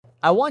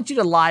I want you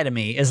to lie to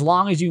me as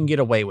long as you can get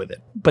away with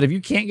it. But if you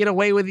can't get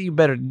away with it, you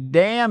better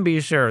damn be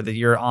sure that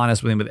you're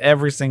honest with him with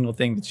every single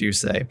thing that you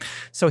say.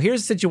 So here's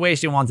the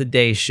situation on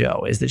today's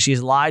show is that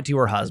she's lied to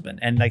her husband.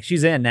 And like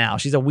she's in now.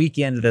 She's a week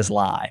into this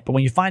lie. But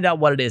when you find out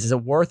what it is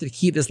it worth it to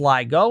keep this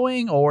lie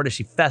going or does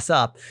she fess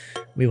up?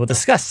 We will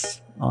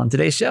discuss on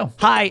today's show.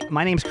 Hi,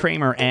 my name's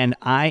Kramer, and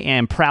I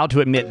am proud to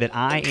admit that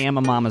I am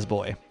a mama's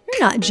boy.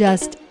 You're not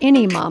just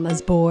any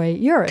mama's boy,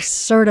 you're a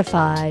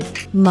certified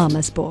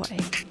mama's boy.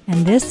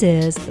 And this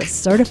is the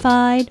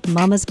Certified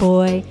Mama's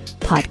Boy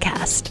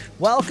Podcast.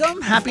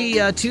 Welcome. Happy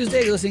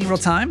Tuesday. You're listening in real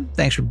time.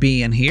 Thanks for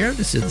being here.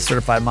 This is the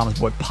Certified Mama's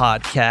Boy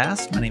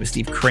Podcast. My name is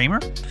Steve Kramer.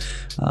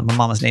 My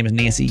mama's name is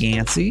Nancy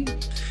Yancey.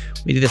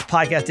 We do this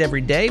podcast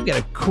every day. We've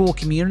got a cool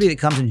community that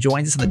comes and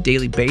joins us on a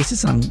daily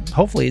basis. And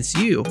hopefully it's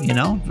you,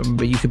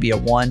 but you could be a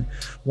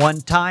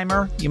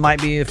one-timer. You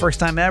might be the first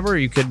time ever.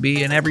 You could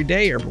be an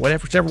everyday or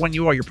whichever one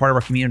you are, you're part of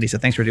our community. So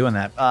thanks for doing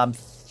that.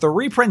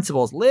 3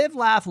 principles: live,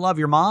 laugh, love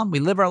your mom. We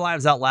live our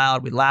lives out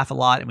loud. We laugh a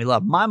lot and we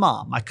love my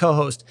mom, my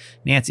co-host,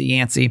 Nancy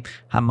Yancey.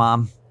 Hi,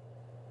 Mom.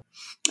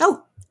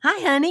 Oh,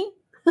 hi, honey.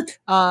 What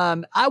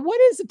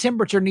does the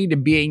temperature need to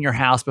be in your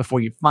house before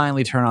you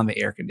finally turn on the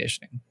air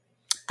conditioning?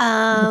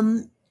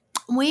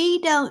 We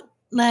don't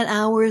let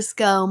ours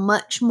go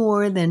much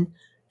more than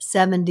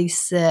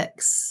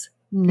 76.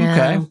 No.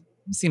 Okay.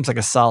 Seems like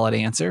a solid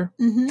answer.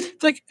 Mm-hmm.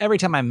 It's like every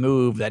time I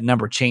move, that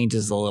number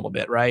changes a little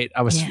bit, right?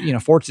 I was,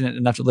 fortunate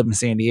enough to live in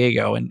San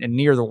Diego and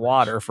near the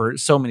water for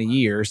so many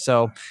years.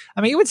 So,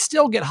 I mean, it would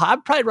still get hot.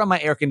 I'd probably run my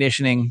air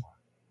conditioning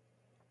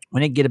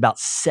when it get about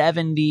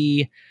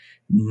 79.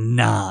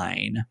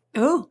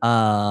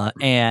 Oh.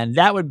 And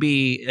that would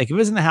be like, if it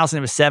was in the house and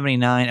it was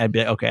 79, I'd be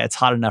like, okay, it's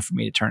hot enough for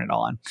me to turn it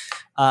on.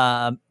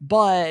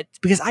 But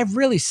because I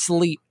really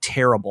sleep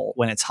terrible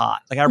when it's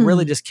hot, like I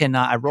really just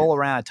cannot, I roll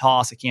around, I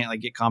toss, I can't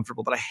like get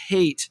comfortable, but I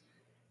hate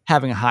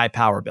having a high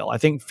power bill. I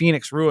think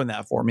Phoenix ruined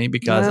that for me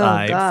because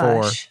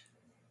for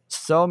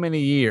so many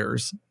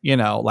years,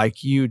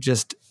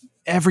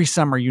 every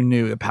summer you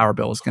knew the power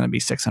bill was going to be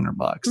 $600.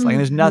 Like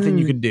there's nothing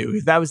you could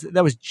do. That was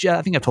just,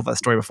 I think I've told that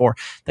story before.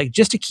 Like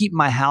just to keep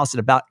my house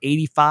at about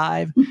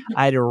 85,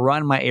 I had to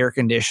run my air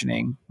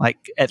conditioning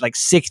at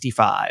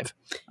 65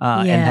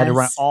 and had to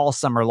run it all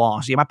summer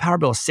long. So my power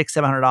bill was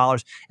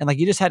 $600-$700. And like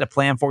you just had to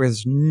plan for it.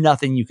 There's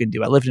nothing you could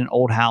do. I lived in an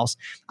old house.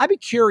 I'd be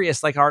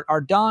curious, like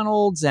our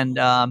Donalds and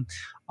our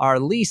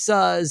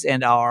Lisas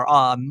and our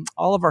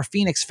all of our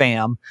Phoenix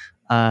fam.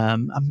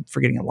 I'm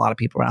forgetting a lot of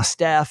people around.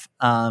 Steph.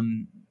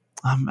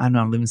 I know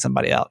I'm leaving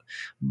somebody out,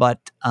 but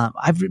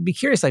I'd be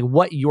curious, like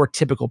what your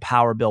typical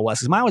power bill was,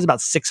 because mine was about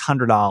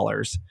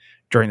 $600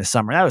 during the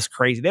summer. That was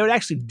crazy. They would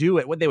actually do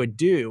it. What they would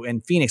do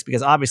in Phoenix,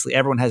 because obviously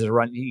everyone has to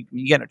run.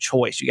 You got no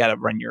choice. You got to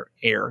run your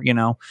air.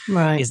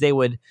 Right? Is they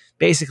would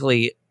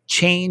basically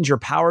change your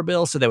power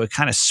bill so they would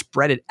kind of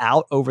spread it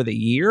out over the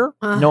year,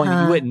 knowing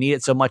that you wouldn't need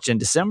it so much in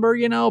December,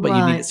 but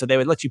you need it. So they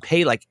would let you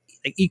pay like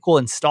equal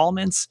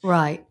installments,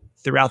 right,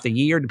 throughout the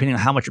year, depending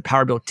on how much your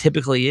power bill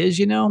typically is.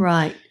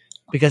 Right.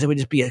 Because it would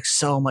just be like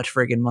so much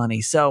friggin'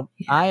 money. So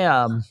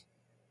I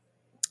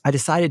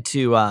decided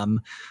to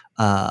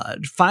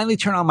finally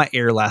turn on my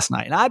air last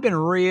night, and I've been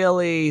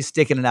really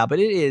sticking it out. But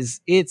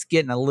it's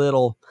getting a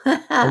little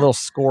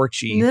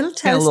scorchy, little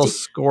toasty, a little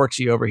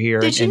scorchy over here.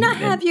 Did you not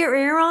have your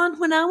air on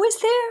when I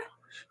was there?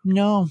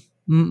 No.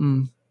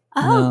 Mm-mm.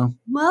 Oh, no.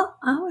 Well,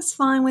 I was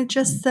fine with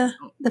just the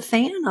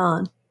fan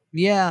on.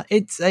 Yeah,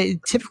 it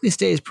typically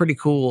stays pretty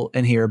cool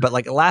in here, but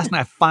like last night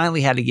I finally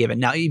had to give it.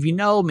 Now, if you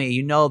know me,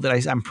 you know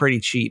that I'm pretty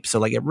cheap, so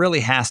like it really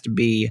has to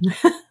be.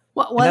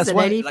 What was it,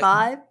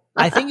 85?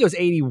 I think it was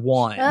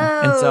 81,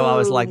 and so I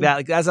was like that.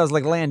 Like, as I was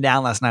like laying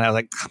down last night, I was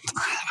like,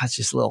 that's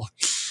just a little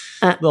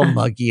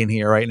muggy in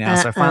here right now.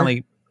 So I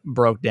finally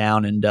broke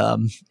down and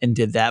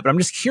did that. But I'm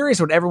just curious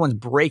what everyone's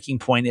breaking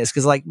point is,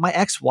 because like my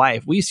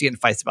ex-wife, we used to get in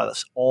fights about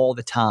this all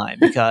the time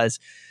because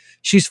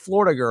she's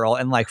Florida girl,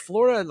 and like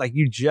Florida, like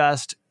you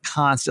just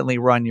constantly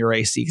run your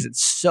AC because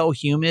it's so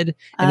humid,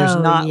 and there's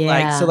not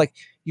like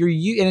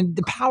and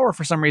the power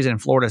for some reason in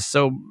Florida is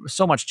so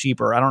much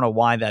cheaper. I don't know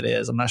why that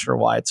is. I'm not sure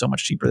why it's so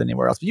much cheaper than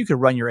anywhere else, but you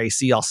could run your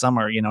AC all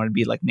summer, it'd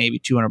be like maybe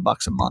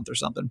 $200 a month or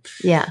something.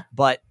 Yeah.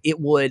 But it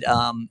would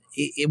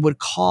it would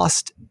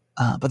cost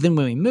but then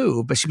when we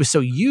moved, but she was so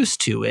used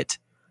to it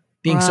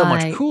being so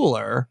much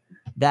cooler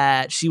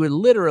that she would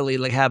literally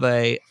like have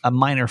a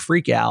minor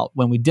freak out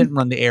when we didn't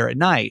run the air at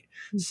night.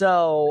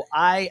 So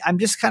I'm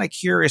just kind of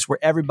curious where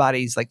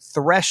everybody's like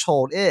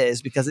threshold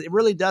is, because it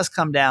really does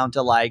come down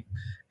to like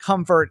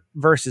comfort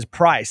versus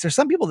price. There's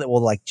some people that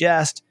will like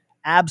just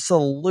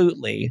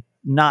absolutely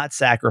not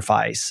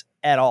sacrifice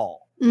at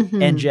all.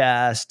 And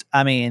just,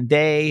 I mean,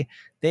 they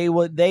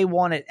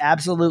want it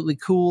absolutely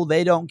cool.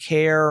 They don't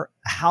care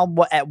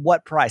at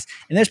what price.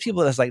 And there's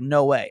people that's like,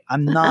 no way,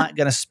 I'm not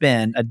going to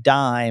spend a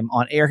dime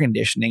on air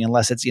conditioning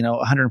unless it's,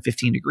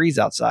 115 degrees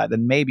outside.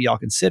 Then maybe I'll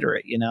consider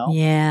it,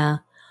 Yeah.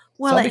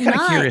 Well, so I'm kind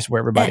of curious where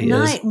everybody is.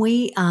 At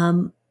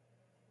night,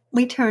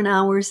 we turn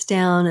ours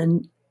down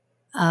and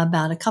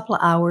about a couple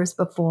of hours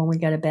before we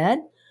go to bed,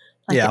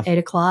 like at 8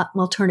 o'clock.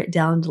 We'll turn it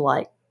down to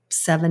like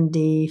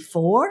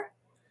 74.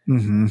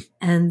 Mm-hmm.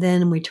 And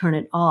then we turn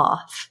it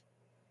off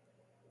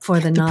for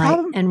the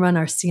night and run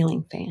our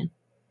ceiling fan.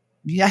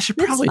 Yeah, I should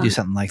It's probably do fun.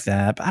 something like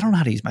that, but I don't know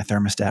how to use my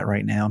thermostat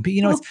right now. But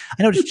I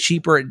know it's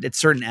cheaper at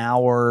certain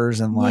hours,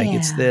 and like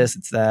it's Yeah. this,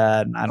 it's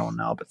that, and I don't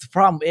know. But the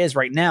problem is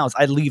right now is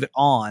I leave it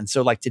on.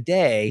 So like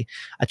today,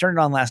 I turned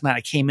it on last night.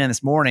 I came in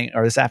this morning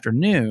or this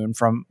afternoon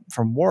from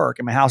work,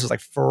 and my house was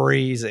like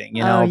freezing,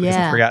 because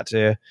yeah. I forgot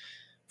to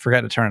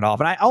turn it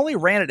off. And I only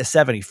ran it to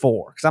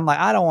 74 because I'm like,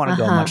 I don't want to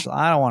go much.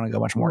 I don't want to go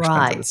much more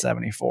expensive Right. than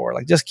 74.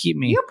 Like, just keep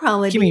me. You'll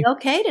probably keep be me-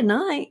 okay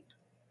tonight.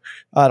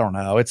 I don't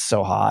know. It's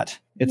so hot.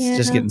 It's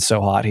just Yeah. getting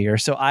so hot here.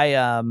 So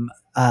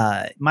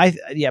my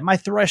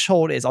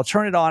threshold is I'll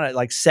turn it on at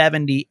like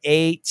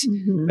 78,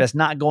 Mhm. but it's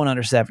not going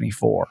under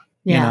 74.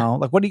 Yeah.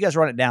 Like what do you guys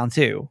run it down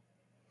to?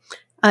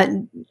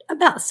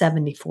 About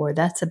 74.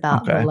 That's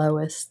about Okay. the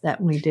lowest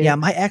that we do. Yeah,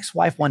 my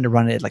ex-wife wanted to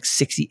run it at like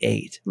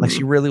 68. Like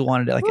she really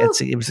wanted it. Like Woo.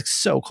 it was like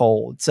so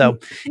cold. So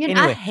I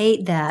anyway.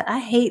 hate that. I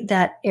hate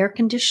that air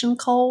conditioned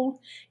cold.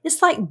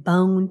 It's like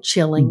bone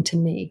chilling to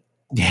me.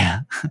 yeah,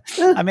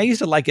 I mean, I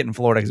used to like it in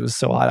Florida because it was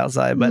so hot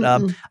outside. But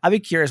I'd be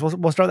curious.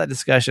 We'll start that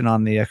discussion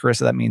on the Carissa.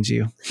 That means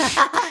you.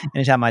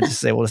 Anytime I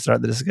just say we'll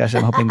start the discussion,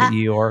 I'm hoping that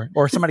you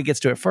or somebody gets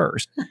to it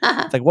first.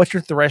 It's like, what's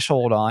your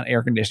threshold on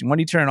air conditioning? When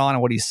do you turn it on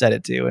and what do you set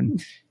it to?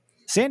 And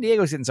San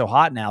Diego's getting so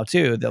hot now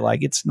too that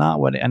like it's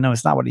not what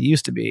it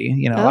used to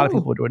be. A lot of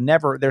people would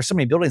never. There's so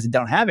many buildings that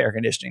don't have air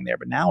conditioning there,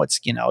 but now it's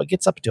it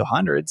gets up to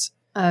hundreds.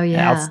 Oh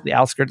yeah, the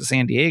outskirts of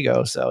San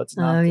Diego, so it's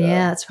not. Oh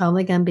yeah, it's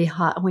probably going to be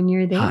hot when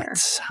you're there.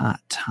 Hot.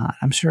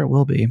 I'm sure it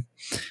will be.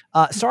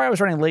 Sorry, I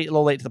was running a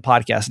little late to the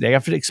podcast today. I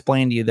have to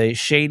explain to you the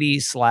shady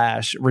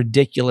 /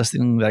 ridiculous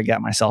thing that I got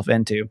myself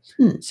into.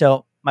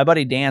 So my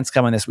buddy Dan's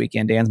coming this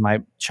weekend. Dan's my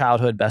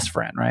childhood best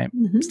friend, right?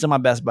 Mhm. Still my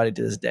best buddy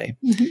to this day.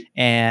 Mhm.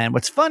 And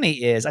what's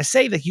funny is I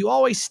say that you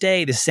always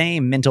stay the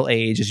same mental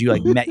age as you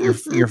like met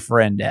your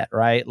friend at,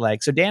 right?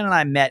 Like, so Dan and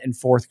I met in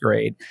 4th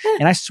grade,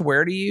 and I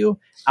swear to you,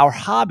 our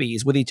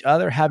hobbies with each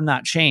other have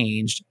not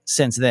changed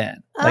since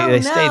then. Like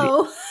they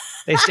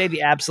stay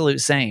the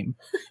absolute same.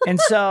 And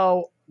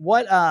so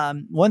what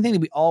one thing that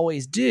we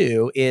always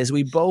do is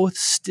we both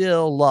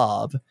still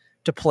love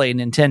to play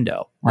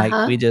Nintendo. Like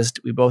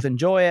we both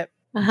enjoy it.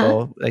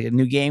 So like a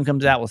new game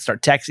comes out, we'll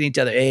start texting each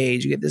other. Hey,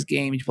 did you get this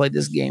game? Did you play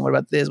this game? What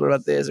about this? What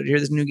about this? Or did you hear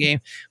this new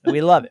game? But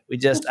we love it. We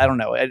just, I don't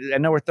know. I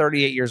know we're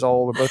 38 years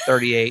old. We're both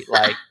 38.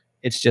 Like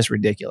it's just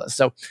ridiculous.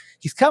 So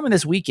he's coming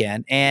this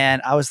weekend,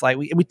 and I was like,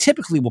 we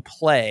typically will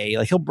play.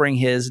 Like he'll bring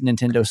his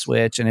Nintendo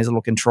Switch and his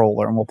little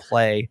controller, and we'll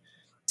play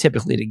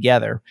typically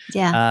together.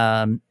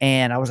 Yeah.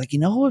 And I was like,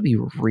 what would be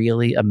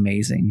really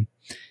amazing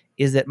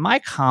is that my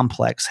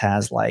complex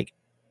has like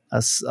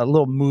a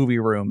little movie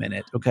room in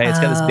it. Okay. It's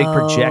got this big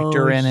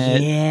projector in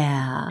it.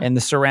 Yeah. And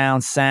the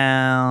surround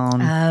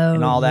sound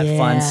and all that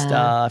fun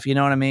stuff. You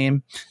know what I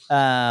mean?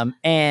 And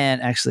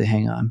actually,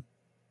 hang on.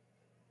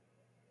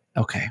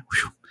 Okay.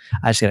 Whew.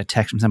 I just got a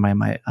text from somebody in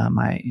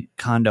my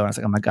condo. And I was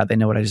like, oh my God, they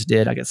know what I just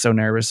did. I get so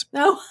nervous.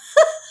 No.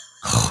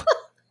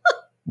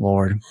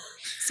 Lord.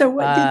 So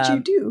what did you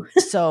do?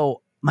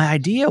 So my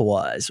idea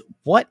was,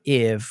 what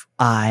if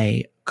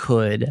I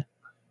could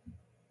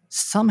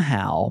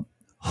somehow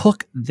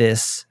hook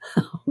this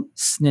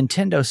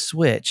Nintendo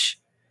Switch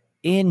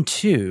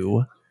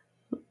into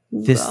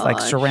this like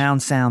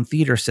surround sound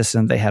theater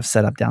system they have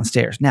set up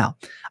downstairs. Now,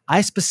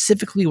 I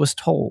specifically was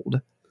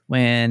told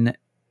when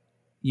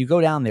you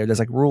go down there, there's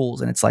like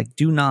rules, and it's like,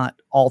 do not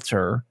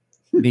alter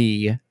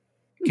the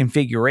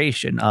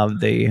configuration of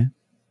the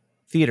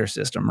theater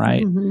system,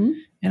 right? Mm-hmm.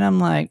 And I'm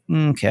like,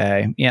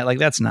 okay, yeah, like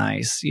that's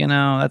nice.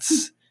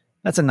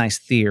 That's a nice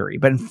theory.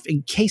 But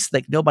in case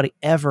like nobody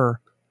ever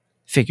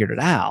figured it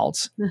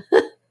out,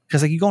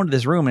 because like you go into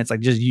this room and it's like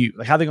just you,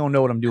 like how they gonna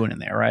know what I'm doing in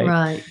there, right?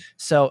 Right.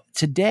 So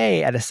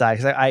today I decided,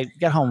 because I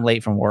got home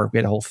late from work, we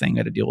had a whole thing I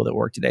had to deal with at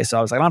work today, so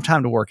I was like, I don't have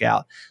time to work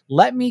out.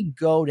 Let me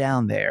go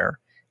down there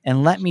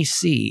and let me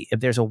see if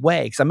there's a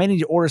way, because I may need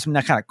to order some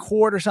kind of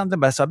cord or something,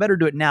 but so I better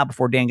do it now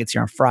before Dan gets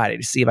here on Friday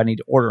to see if I need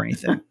to order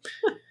anything.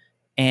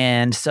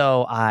 And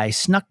so I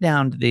snuck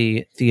down to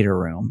the theater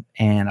room,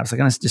 and I was like,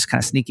 going to just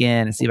kind of sneak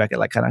in and see if I could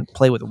like kind of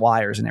play with the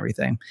wires and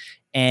everything.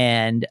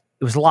 And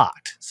it was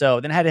locked. So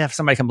then I had to have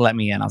somebody come let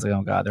me in. I was like,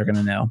 oh God, they're going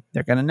to know.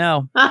 They're going to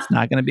know. It's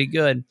not going to be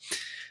good.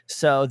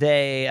 So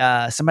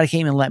somebody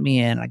came and let me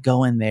in. I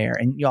go in there,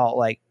 and y'all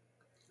like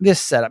this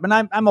setup, and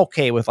I'm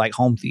okay with like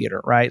home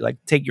theater, right? Like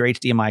take your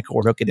HDMI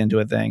cord, hook it into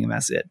a thing, and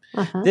that's it.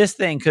 This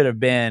thing could have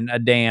been a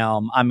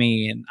damn,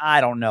 I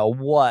don't know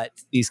what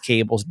these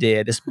cables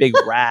did. This big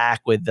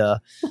rack with the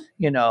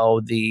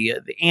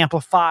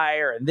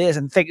amplifier and this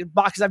and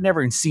boxes I've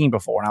never even seen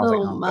before. And I was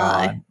like, oh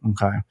God.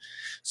 Okay.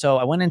 So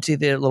I went into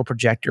the little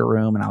projector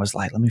room, and I was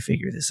like, let me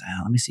figure this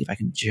out. Let me see if I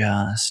can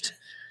just,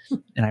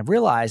 and I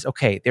realized,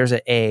 okay, there's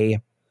a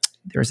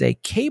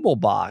cable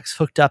box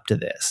hooked up to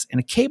this, and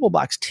a cable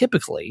box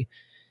typically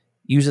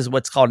uses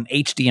what's called an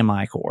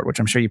HDMI cord, which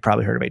I'm sure you've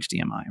probably heard of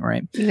HDMI,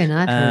 right? Even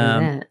I've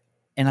heard of that.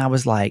 And I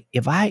was like,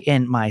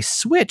 and my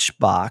Switch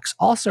box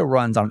also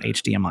runs on an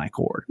HDMI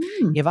cord.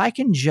 If I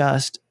can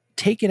just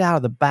take it out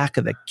of the back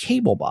of the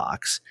cable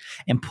box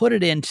and put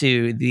it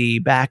into the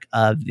back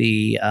of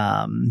the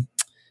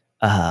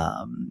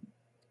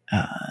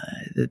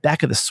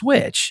back of the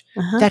switch,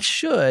 that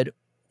should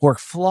work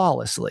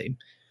flawlessly.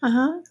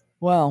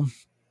 Well,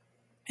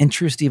 in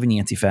true Stephen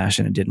Yancey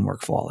fashion, it didn't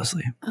work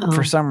flawlessly.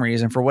 For some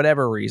reason, for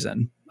whatever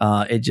reason,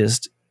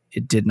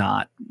 it did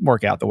not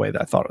work out the way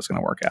that I thought it was going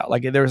to work out.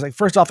 Like there was like,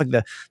 first off, like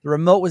the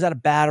remote was out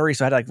of battery.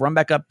 So I had to like run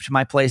back up to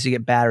my place to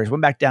get batteries,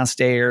 went back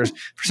downstairs.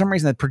 For some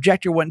reason, the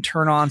projector wouldn't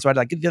turn on. So I had to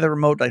like get the other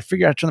remote, like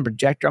figure out how to turn the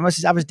projector. I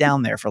was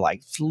down there for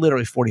like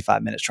literally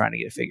 45 minutes trying to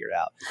get it figured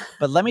out.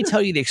 But let me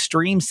tell you the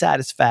extreme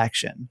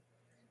satisfaction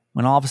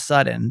when all of a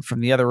sudden from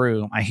the other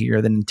room, I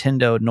hear the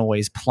Nintendo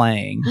noise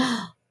playing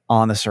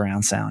on the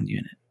surround sound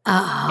unit.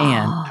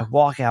 And I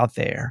walk out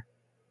there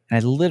and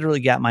I literally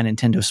got my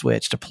Nintendo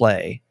Switch to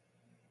play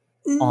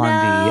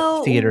on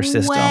the theater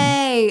system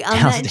way. On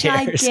downstairs.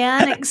 that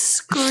gigantic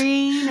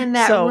screen in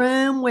that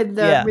room with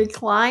the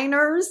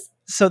recliners.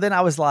 So then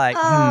I was like,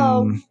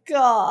 oh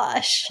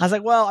gosh. I was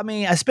like, well, I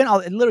mean, it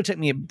literally took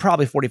me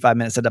probably 45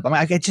 minutes to set up. I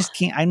mean, I just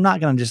can't, I'm not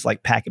going to just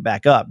like pack it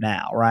back up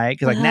now. Right.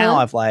 Cause like now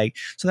I've like,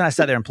 so then I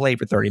sat there and played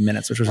for 30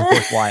 minutes, which was of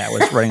course why I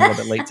was running a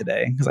little bit late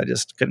today. Cause I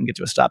just couldn't get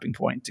to a stopping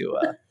point to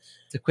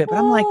quit. But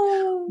I'm like,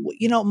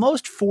 you know,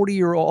 most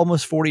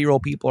almost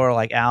 40-year-old people are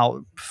like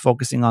out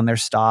focusing on their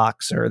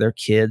stocks or their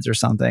kids or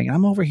something. And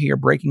I'm over here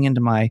breaking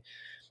into my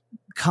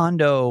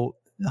condo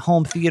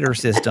home theater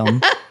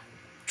system,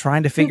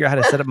 trying to figure out how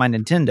to set up my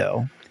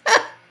Nintendo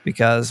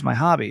because my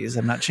hobbies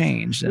have not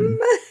changed. And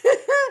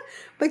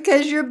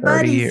because your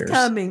buddy's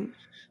coming.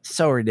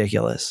 So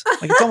ridiculous.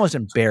 Like it's almost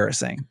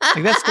embarrassing.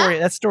 Like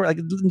that story, like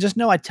just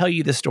know I tell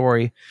you the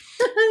story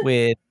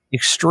with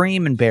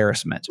extreme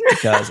embarrassment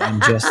because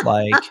I'm just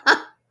like,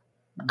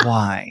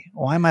 why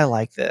am I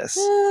like this?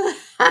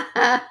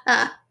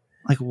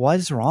 Like,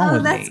 what's wrong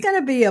with me? That's going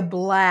to be a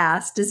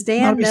blast. Does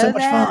Dan know so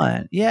much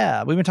fun.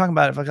 Yeah. We've been talking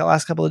about it for like the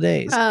last couple of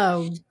days.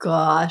 Oh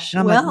gosh.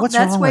 Well, like,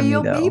 that's where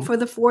you'll be for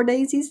the 4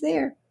 days he's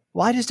there.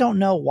 Well, I just don't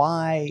know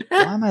why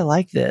am I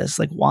like this?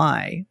 Like,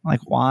 why?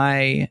 Like,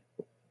 why?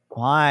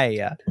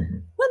 Well,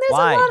 there's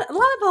a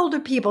lot of older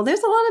people.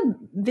 There's a lot of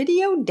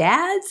video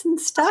dads and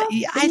stuff.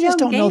 I just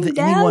don't know that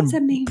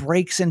anyone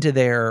breaks into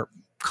their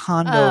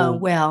condo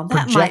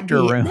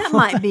projector room. That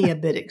might be a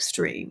bit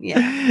extreme.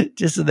 Yeah.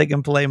 Just so they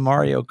can play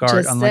Mario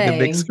Kart on like a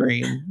big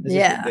screen. It's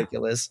just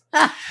ridiculous.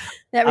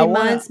 That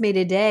reminds me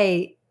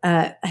today,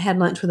 I had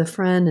lunch with a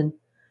friend and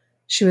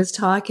she was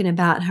talking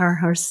about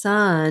her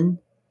son,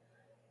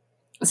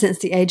 since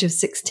the age of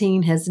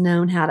 16, has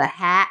known how to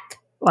hack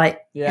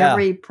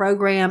every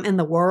program in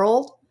the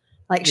world.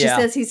 Like she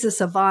says he's a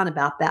savant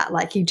about that.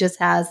 Like he just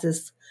has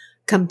this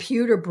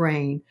computer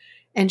brain.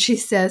 And she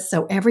says,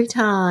 so every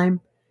time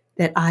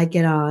that I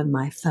get on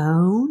my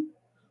phone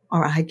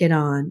or I get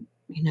on,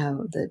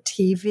 the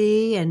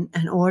TV and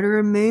order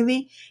a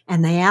movie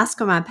and they ask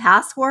for my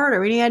password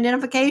or any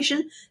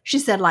identification, she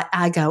said, like,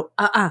 I go,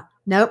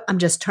 nope, I'm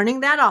just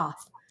turning that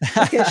off.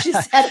 Because she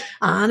said,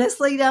 I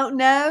honestly don't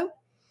know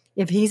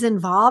if he's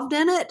involved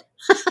in it.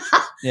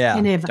 Yeah.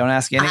 And if don't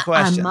ask any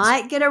questions. I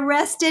might get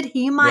arrested.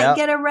 He might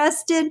get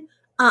arrested.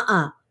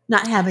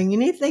 Not having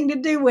anything to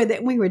do with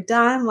it. We were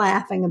dying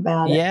laughing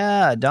about it.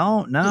 Yeah.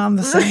 I'm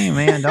the same,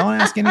 man.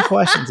 Don't ask any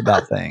questions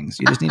about things.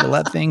 You just need to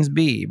let things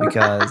be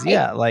because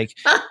like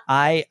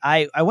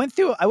I went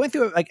through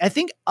like, I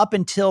think up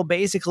until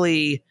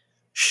basically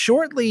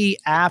shortly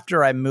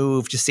after I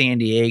moved to San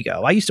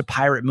Diego, I used to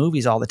pirate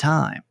movies all the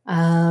time.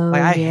 Oh,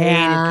 like I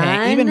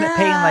hated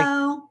paying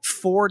like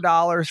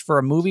 $4 for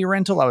a movie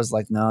rental. I was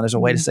like, no, there's a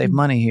way to save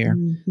money here.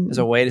 Mm-hmm. There's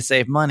a way to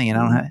save money. And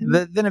I don't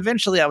have, then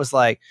eventually I was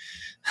like,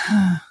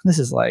 this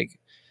is a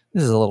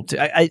little too,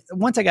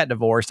 once I got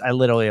divorced, I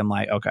literally am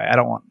like, okay,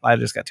 I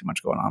just got too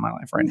much going on in my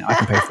life right now. I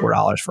can pay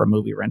 $4 for a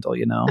movie rental,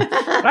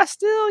 but I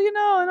still,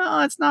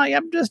 no, it's not,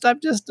 I've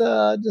just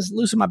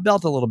loosened my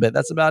belt a little bit.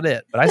 That's about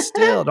it. But I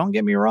still, don't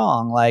get me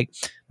wrong. Like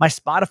my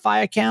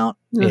Spotify account,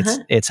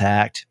 it's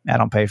hacked. I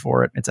don't pay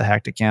for it. It's a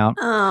hacked account.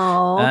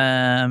 Oh,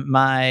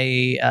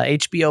 my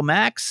HBO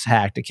Max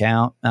hacked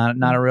account,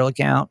 not a real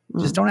account.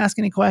 Just don't ask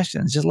any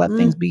questions. Just let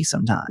things be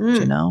sometimes,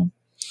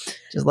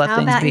 just let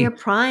things be. How about your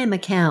Prime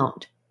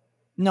account?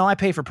 No, I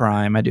pay for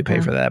Prime. I do pay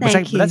for that. But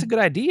that's a good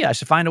idea. I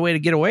should find a way to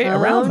get away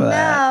around for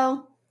that.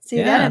 No. See,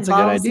 that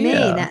involves me.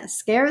 That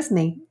scares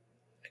me.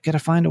 I got to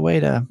find a way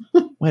to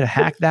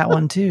hack that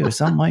one too,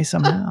 some way,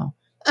 somehow.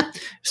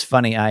 It's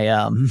funny.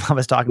 I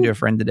was talking to a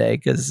friend today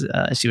because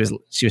she was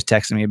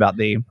texting me about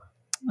the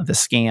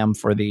scam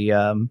for the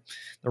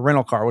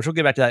rental car, which we'll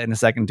get back to that in a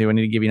second too. I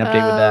need to give you an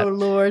update with that. Oh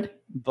Lord.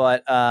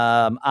 But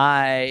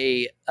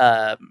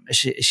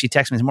she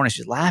texted me this morning.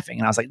 She's laughing,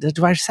 and I was like,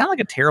 "Do I sound like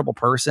a terrible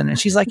person?" And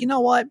she's like, "You know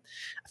what?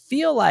 I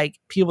feel like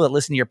people that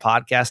listen to your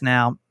podcast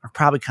now are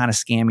probably kind of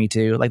scammy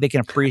too. Like they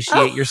can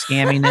appreciate your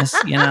scamminess.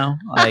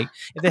 Like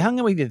if they hung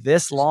out with you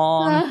this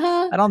long,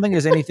 I don't think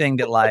there's anything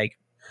that like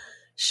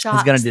is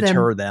going to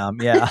deter them.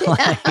 Yeah."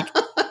 Like,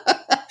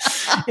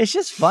 It's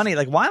just funny.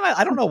 Like, why am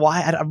I don't know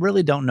why. I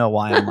really don't know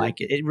why I'm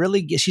like it. It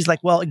really, she's like,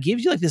 well, it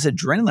gives you like this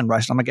adrenaline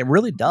rush. And I'm like, it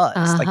really does.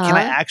 Like, can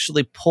I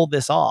actually pull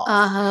this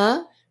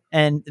off?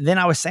 And then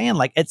I was saying,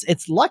 like,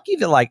 it's lucky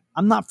that like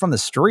I'm not from the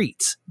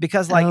streets,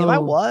 because like if I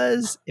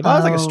was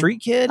like a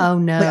street kid,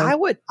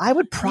 like, I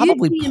would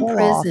probably pull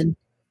off.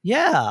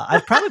 Yeah,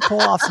 I'd probably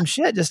pull off some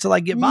shit just to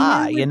like get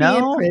by, you know?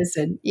 Be in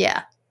prison.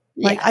 Yeah.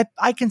 Like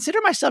I consider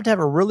myself to have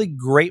a really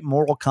great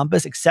moral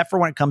compass, except for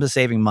when it comes to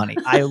saving money.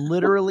 I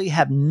literally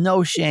have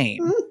no shame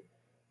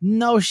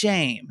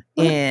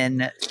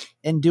in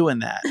doing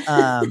that.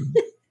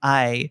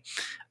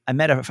 I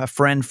met a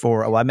friend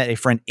I met a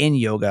friend in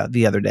yoga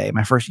the other day,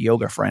 my first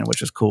yoga friend, which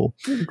was cool.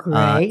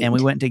 Great. And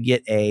we went to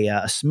get a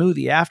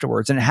smoothie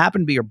afterwards, and it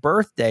happened to be her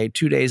birthday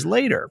 2 days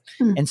later.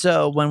 And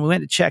so when we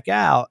went to check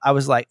out, I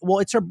was like, well,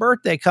 it's her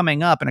birthday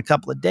coming up in a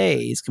couple of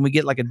days. Can we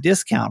get like a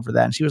discount for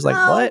that? And she was like,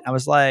 what? I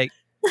was like,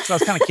 so I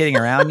was kind of kidding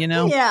around, you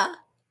know? Yeah.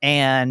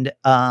 And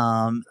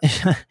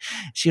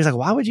she was like,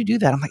 why would you do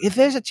that? I'm like, if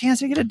there's a chance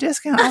to get a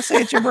discount, I'll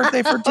say it's your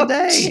birthday for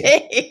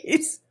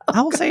today.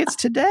 I will say it's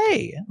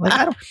today. Like,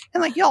 I don't,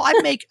 and like, y'all,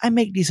 I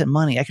make decent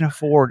money. I can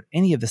afford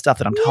any of the stuff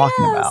that I'm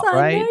talking about,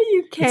 right? I know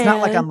you can. It's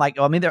not like I'm like,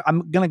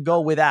 I'm going to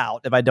go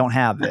without if I don't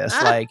have this.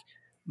 Like,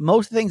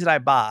 most of the things that I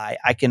buy,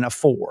 I can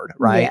afford,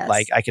 right? Yes.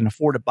 Like, I can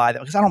afford to buy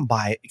them because I don't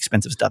buy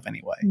expensive stuff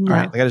anyway,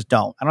 right? Like, I just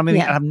don't. I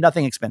have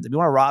nothing expensive. If you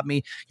want to rob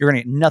me, you're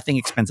going to get nothing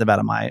expensive out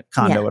of my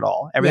condo at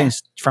all.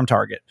 Everything's from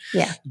Target.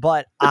 Yeah.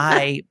 But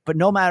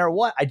no matter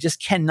what, I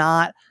just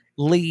cannot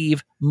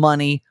leave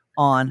money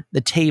on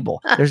the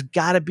table. There's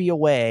got to be a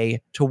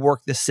way to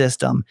work the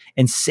system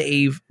and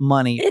save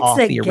money off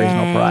the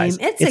original price.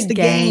 It's the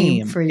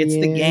game for you. It's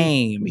the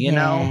game, you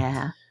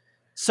know?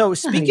 So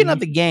speaking of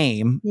the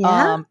game,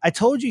 I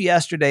told you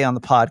yesterday on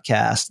the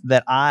podcast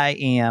that I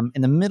am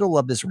in the middle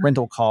of this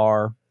rental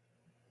car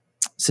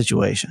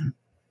situation.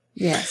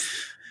 Yes.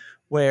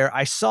 Where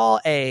I saw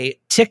a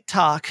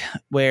TikTok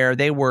where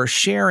they were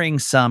sharing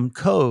some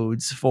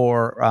codes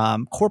for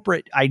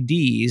corporate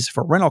IDs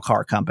for rental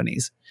car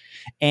companies.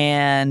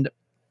 And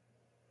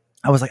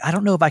I was like, I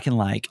don't know if I can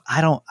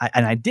and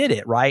I did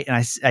it, right? And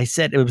I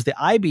said it was the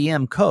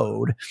IBM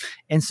code.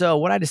 And so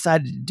what I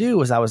decided to do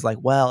was I was like,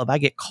 well, if I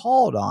get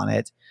called on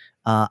it,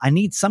 I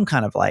need some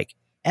kind of like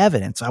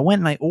evidence. So I went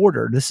and I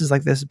ordered, this is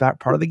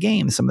about part of the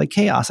game, some of the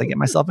chaos I get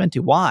myself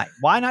into. Why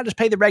not just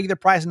pay the regular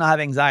price and not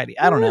have anxiety?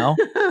 I don't know,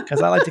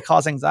 because I like to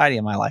cause anxiety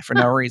in my life for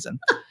no reason.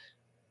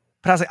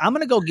 But I was like, I'm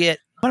going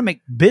to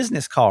make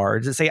business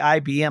cards that say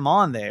IBM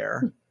on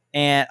there.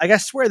 And I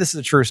swear this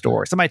is a true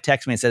story. Somebody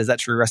texted me and said, is that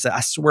true? I said,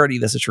 I swear to you,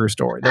 this is a true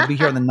story. They'll be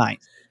here on the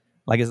 9th.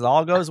 Like, as it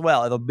all goes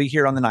well, it'll be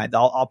here on the 9th.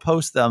 I'll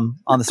post them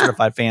on the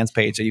Certified Fans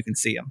page so you can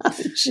see them.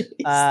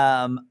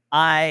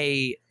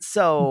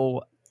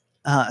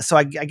 So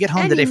I get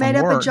home today from work. And you made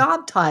up a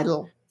job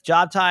title.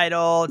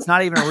 It's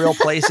not even a real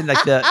place. And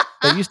like there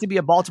used to be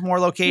a Baltimore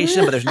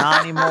location, but there's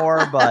not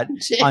anymore. But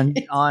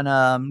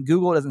on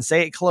Google, it doesn't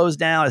say it closed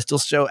down. It still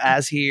show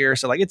as here.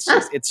 So like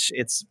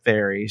it's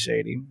very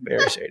shady,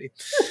 very shady.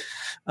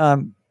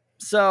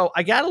 So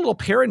I got a little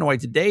paranoid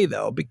today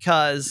though,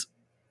 because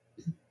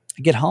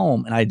I get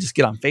home and I just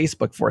get on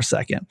Facebook for a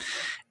second,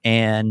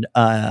 and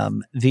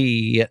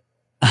one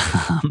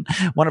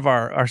of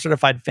our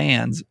certified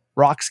fans,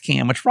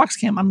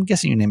 Roxcam, I'm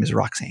guessing your name is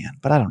Roxanne,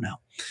 but I don't know.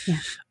 Yeah.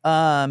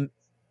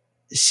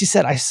 She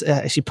said,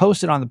 she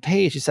posted on the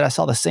page, she said, I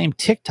saw the same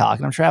TikTok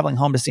and I'm traveling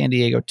home to San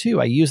Diego too.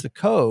 I used the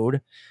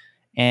code,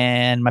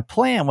 and my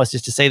plan was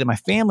just to say that my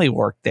family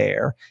worked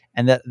there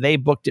and that they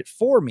booked it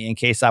for me in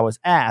case I was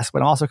asked.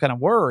 But I'm also kind of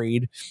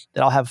worried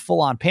that I'll have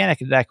full on panic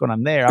attack when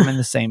I'm there. I'm in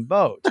the same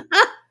boat.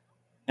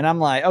 And I'm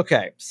like,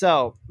 okay,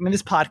 so, I mean,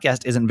 this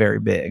podcast isn't very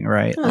big,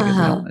 right?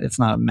 Like, it's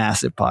not a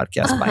massive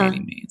podcast by any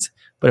means.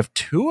 But if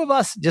two of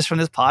us just from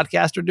this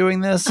podcast are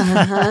doing this,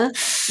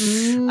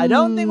 I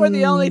don't think we're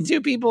the only two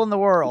people in the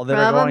world that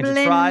are going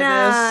to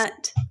try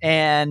this.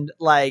 And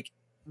like,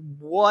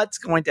 what's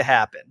going to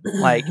happen?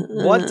 Like,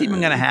 what's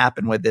even going to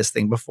happen with this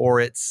thing before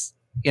it's,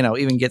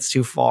 even gets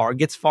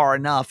far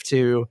enough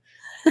to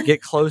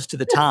get close to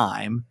the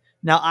time?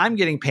 Now I'm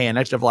getting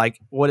panicked of like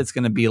what it's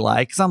going to be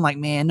like, because I'm like,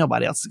 man,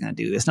 nobody else is going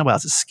to do this. Nobody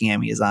else is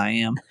scammy as I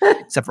am,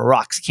 except for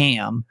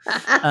Roxcam.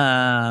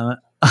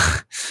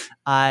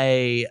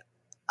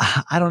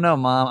 I don't know,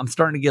 Mom. I'm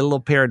starting to get a little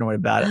paranoid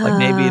about it. Like,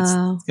 maybe it's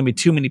going to be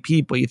too many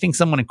people. You think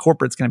someone in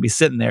corporate's going to be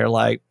sitting there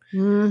like,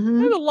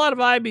 there's a lot of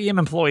IBM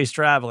employees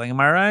traveling. Am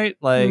I right?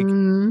 Like,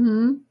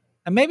 and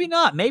maybe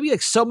not. Maybe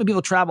like so many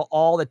people travel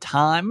all the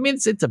time. I mean,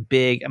 it's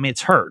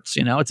Hertz,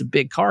 it's a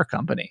big car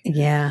company.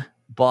 Yeah.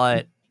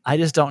 But I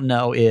just don't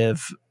know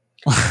if.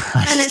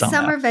 And it's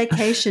summer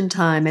vacation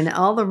time and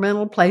all the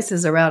rental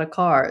places are out of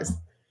cars.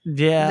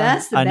 Yeah.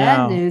 That's the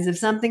bad news if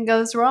something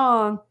goes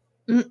wrong.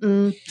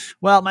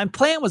 Well, my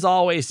plan was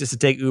always just to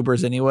take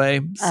Ubers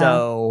anyway.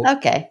 So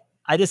okay.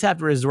 I just have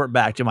to resort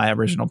back to my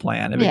original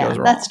plan if it goes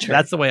wrong. That's true.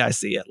 That's the way I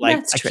see it.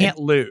 Like, I can't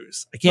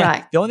lose. I can't.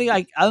 Right. The only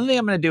thing I'm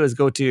going to do is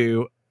go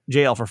to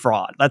jail for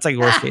fraud. That's like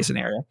worst case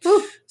scenario.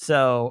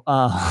 So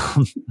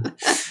I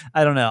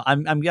don't know.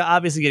 I'm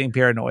obviously getting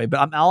paranoid,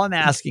 but all I'm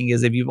asking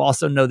is if you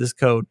also know this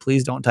code,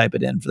 please don't type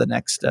it in for the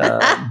next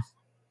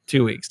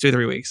 2 weeks,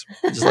 2-3 weeks.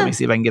 Just let me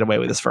see if I can get away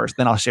with this first.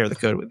 Then I'll share the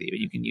code with you.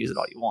 You can use it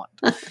all you want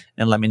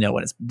and let me know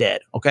when it's dead.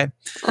 Okay.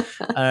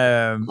 But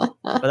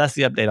that's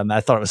the update on that.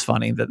 I thought it was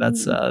funny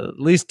that's at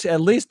least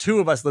 2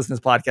 of us listening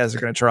to this podcast are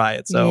going to try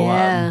it. So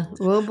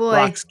oh boy.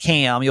 Rox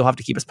Cam, you'll have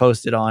to keep us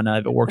posted on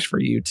if it works for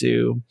you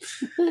too.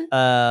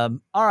 All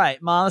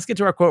right, Mom, let's get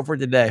to our quote for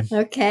today.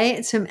 Okay.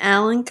 It's from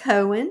Alan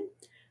Cohen.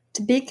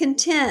 To be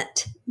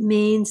content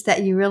means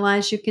that you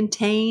realize you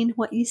contain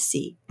what you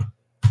seek.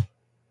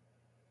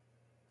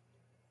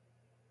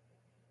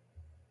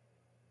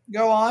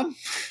 Go on.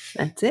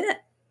 That's it.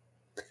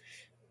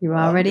 You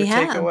already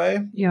have.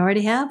 Takeaway. You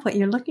already have what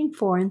you're looking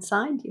for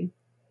inside you.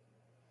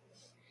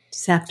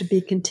 Just have to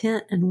be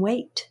content and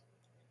wait.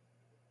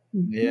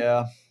 Mm-hmm.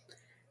 Yeah.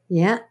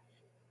 Yeah.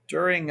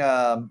 During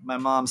my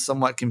mom's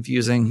somewhat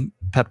confusing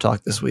pep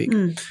talk this week.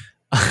 Don't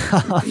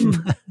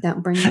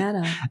bring that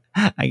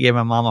up. I gave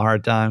my mom a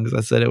hard time because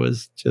I said it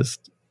was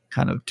just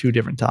kind of 2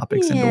 different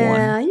topics into one.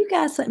 Yeah, you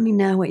guys let me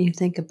know what you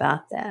think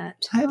about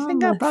that. I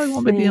think I probably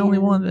won't be the only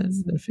one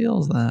that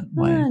feels that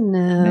way. I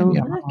know.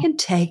 I can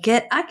take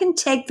it. I can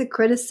take the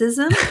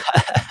criticism.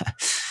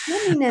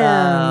 Let me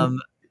know.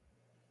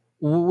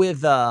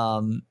 With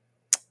all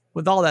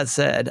that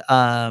said,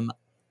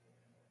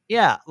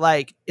 yeah,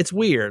 like it's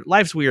weird.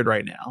 Life's weird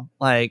right now.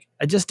 Like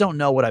I just don't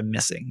know what I'm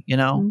missing, you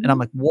know? And I'm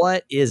like,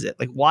 what is it?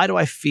 Like, why do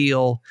I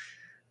feel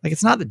like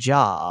it's not the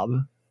job?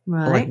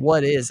 Right. But like,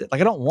 what is it?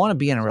 Like, I don't want to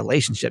be in a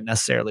relationship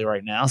necessarily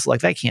right now. So like,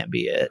 that can't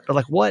be it. But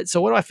like, what?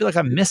 So what do I feel like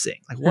I'm missing?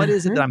 Like, what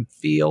is it that I'm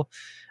feel?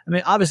 I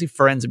mean, obviously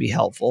friends would be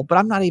helpful, but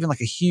I'm not even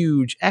like a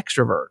huge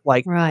extrovert.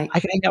 Like I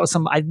can hang out with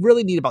somebody. I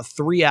really need about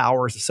 3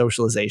 hours of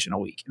socialization a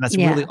week. And that's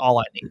really all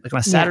I need. Like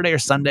on a Saturday or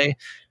Sunday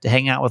to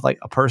hang out with like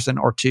a person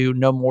or 2,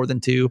 no more than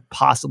 2,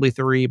 possibly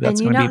 3. But that's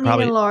going to be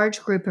probably a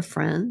large group of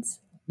friends.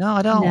 No,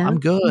 I don't. No.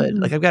 I'm good.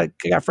 Like I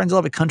got friends all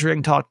over the country I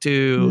can talk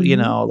to, you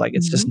know, like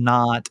it's just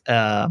not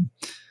a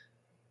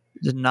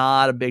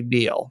big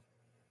deal.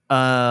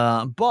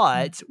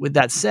 But with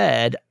that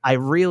said, I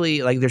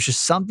really like, there's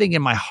just something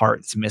in my heart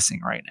that's missing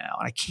right now.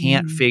 And I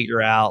can't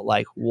figure out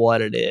like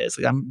what it is.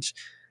 Like I'm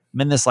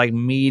in this like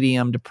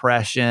medium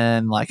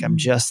depression. Like I'm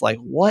just like,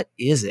 what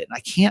is it? And I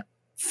can't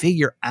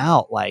figure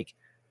out like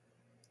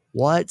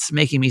what's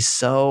making me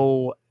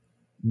so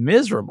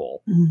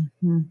miserable.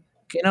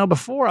 You know,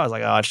 before I was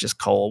like, oh, it's just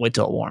cold. Wait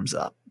till it warms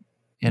up,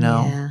 you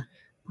know? Yeah.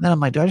 And then I'm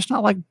like, do I just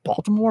not like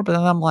Baltimore? But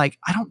then I'm like,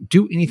 I don't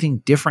do anything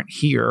different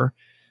here.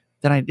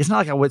 It's not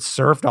like I would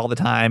surfed all the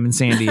time in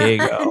San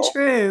Diego.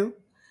 True.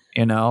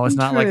 You know, it's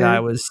not like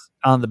I was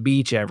on the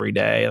beach every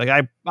day.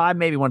 Like I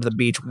maybe went to the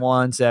beach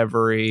once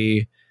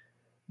every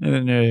 2.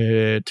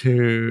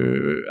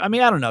 I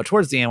mean, I don't know.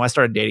 Towards the end, when I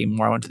started dating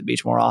more, I went to the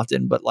beach more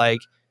often. But like,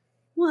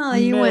 well,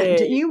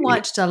 you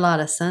watched a lot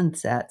of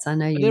sunsets. I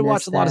know you did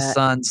watch a lot of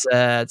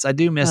sunsets. I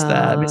do miss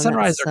that. I mean,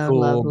 sunrises are cool,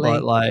 lovely.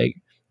 But like,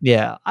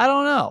 yeah, I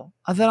don't know.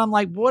 Then I'm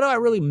like, what do I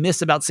really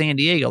miss about San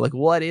Diego? Like,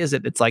 what is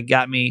it that's like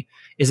got me?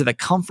 Is it the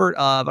comfort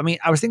of? I mean,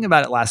 I was thinking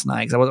about it last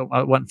night because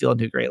I wasn't feeling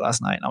too great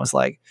last night, and I was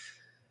like,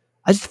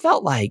 I just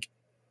felt like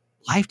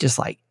life just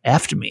like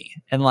effed me,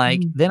 and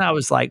like then I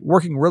was like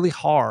working really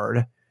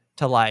hard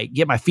to like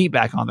get my feet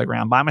back on the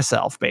ground by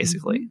myself,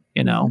 basically.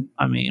 You know,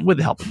 I mean, with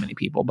the help of many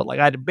people, but like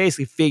I had to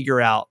basically figure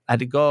out. I had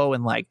to go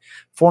and like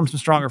form some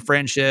stronger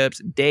friendships,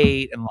 and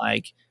date, and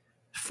like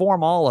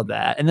form all of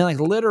that. And then like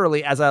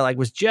literally as I like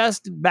was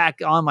just back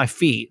on my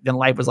feet, then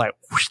life was like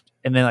whoosh,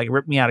 and then like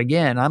ripped me out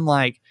again. I'm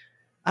like,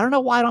 I don't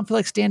know why I don't feel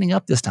like standing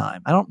up this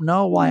time. I don't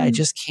know why I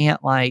just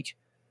can't like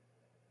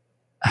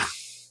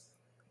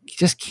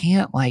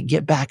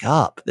get back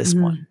up this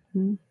one.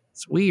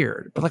 It's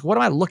weird. But like, what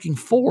am I looking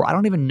for? I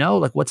don't even know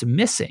like what's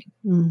missing.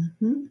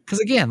 Because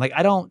again, like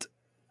I don't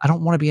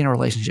want to be in a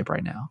relationship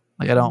right now.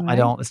 Like I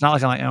don't, it's not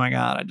like I'm like, oh my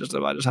God, if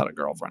I just had a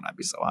girlfriend, I'd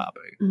be so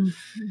happy.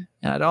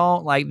 And I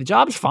don't like, the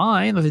job's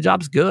fine. Like, the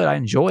job's good. I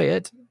enjoy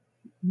it.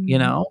 You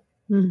know,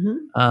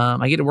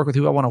 I get to work with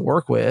who I want to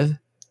work with.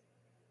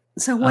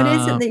 So what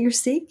is it that you're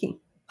seeking?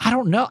 I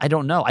don't know. I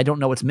don't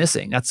know what's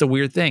missing. That's the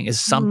weird thing is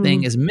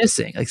something is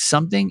missing, like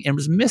something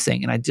was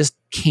missing and I just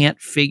can't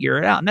figure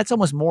it out. And that's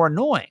almost more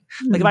annoying.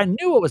 Like if I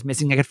knew what was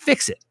missing, I could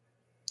fix it.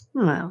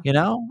 Well, you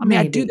know, I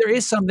mean, there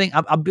is something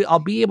I'll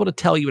be able to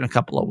tell you in a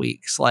couple of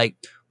weeks. Like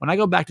when I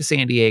go back to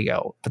San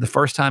Diego for the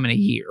first time in a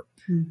year,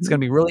 it's going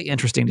to be really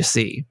interesting to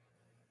see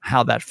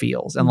how that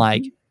feels. And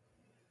like,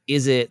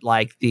 is it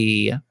like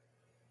the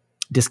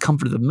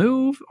discomfort of the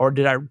move, or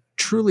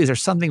is there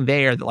something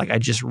there that like I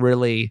just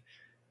really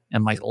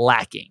am like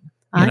lacking?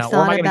 I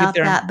thought about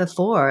that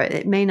before.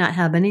 It may not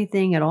have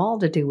anything at all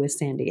to do with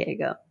San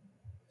Diego.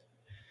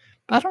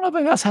 But I don't know if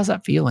anybody else has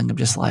that feeling of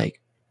just like,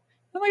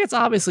 I'm like, it's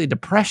obviously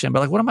depression,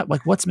 but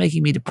like, what's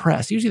making me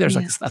depressed? Usually there's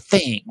like a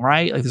thing,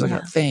 right? Like there's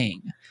like a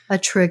thing. A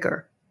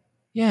trigger.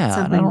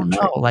 Yeah, and I don't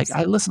know. Like,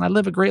 I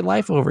live a great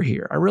life over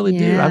here. I really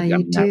do. I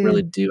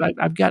really do.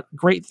 I've got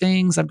great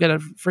things. I've got a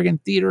friggin'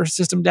 theater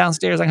system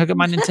downstairs. I can hook up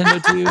my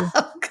Nintendo to.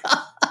 Oh, God.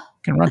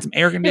 Can run some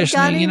air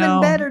conditioning. It got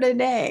even better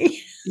today.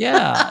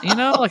 Yeah,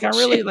 like I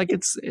really like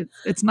it's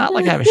not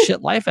like I have a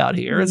shit life out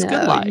here. It's a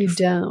good life. You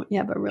don't.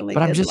 Yeah, but really.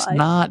 But I'm just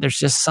not. There's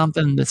just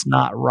something that's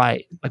not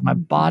right. Like my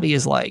body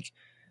is like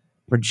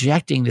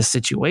rejecting this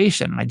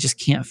situation, and I just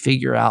can't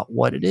figure out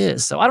what it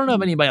is. So I don't know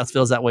if anybody else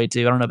feels that way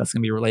too. I don't know if that's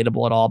gonna be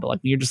relatable at all. But like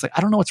you're just like,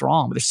 I don't know what's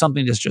wrong, but there's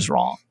something that's just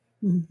wrong.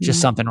 Just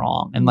something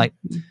wrong. And like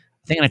I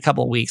think in a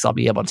couple of weeks I'll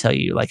be able to tell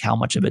you like how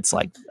much of it's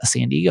like a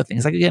San Diego thing.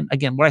 It's like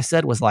again, what I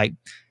said was like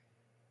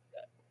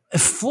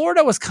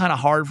Florida was kind of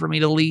hard for me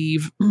to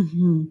leave,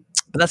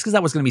 but that's because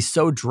that was going to be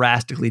so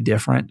drastically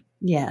different.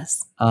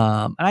 Yes.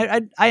 And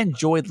I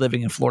enjoyed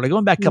living in Florida.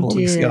 Going back a couple of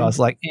weeks ago, I was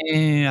like,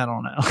 I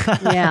don't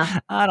know. Yeah.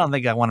 I don't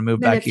think I want to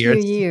move back here.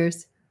 A few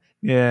years.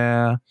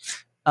 Yeah.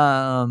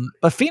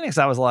 But Phoenix,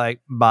 I was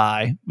like,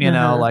 bye,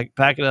 like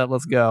pack it up,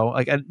 let's go.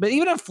 Like, but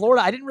even in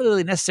Florida, I didn't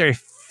really necessarily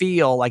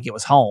feel like it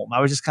was home.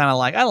 I was just kind of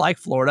like, I like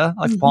Florida.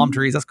 I like the palm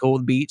trees. That's cool.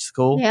 The beach is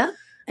cool. Yeah.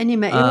 And you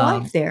met your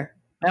wife there.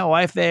 Met my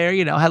wife there,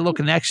 had a little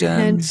connection.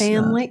 And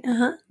family.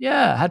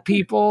 Yeah. Had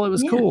people. It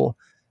was cool.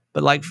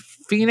 But like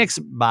Phoenix,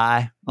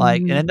 bye.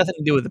 Like, and it had nothing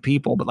to do with the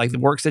people, but like the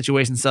work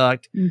situation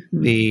sucked.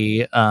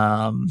 The,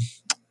 I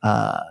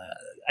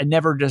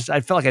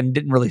felt like I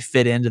didn't really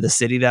fit into the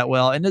city that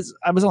well. And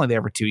I was only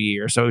there for 2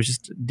 years. So it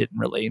just didn't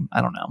really,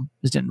 I don't know,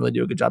 just didn't really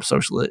do a good job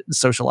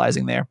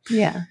socializing there.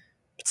 Yeah.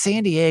 But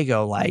San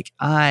Diego, like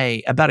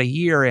about a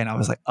year in, I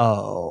was like,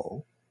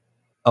 oh,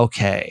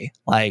 okay.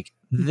 Like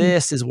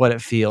this is what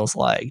it feels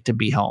like to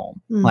be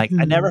home. Like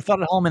I never felt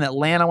at home in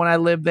Atlanta when I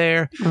lived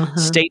there,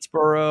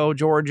 Statesboro,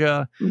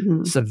 Georgia,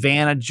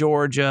 Savannah,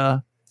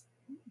 Georgia,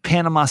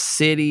 Panama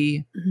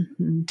City,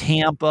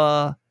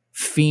 Tampa,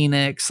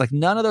 Phoenix. Like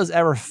none of those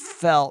ever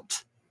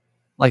felt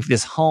like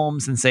this home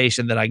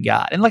sensation that I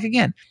got. And like,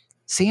 again,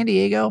 San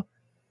Diego,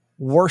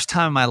 worst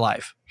time of my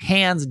life,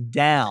 hands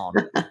down.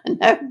 No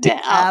doubt.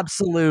 The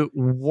absolute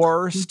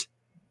worst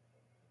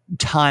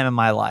time in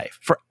my life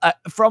for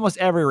almost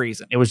every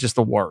reason. It was just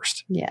the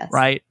worst. Yes.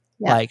 Right.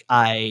 Yeah. Like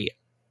I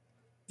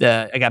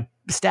got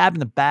stabbed in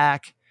the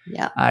back.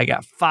 Yeah. I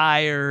got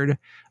fired.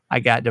 I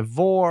got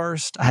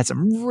divorced. I had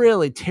some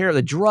really terrible,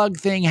 the drug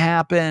thing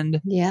happened.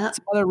 Yeah.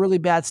 Some other really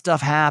bad stuff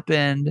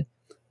happened.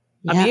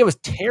 Yeah. I mean, it was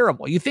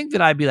terrible. You think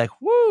that I'd be like,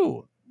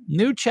 whoo,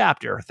 new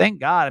chapter. Thank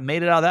God I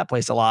made it out of that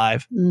place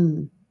alive.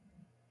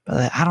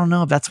 But I don't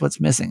know if that's what's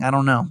missing. I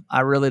don't know.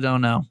 I really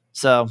don't know.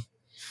 So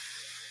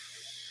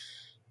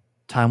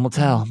time will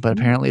tell, but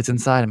apparently it's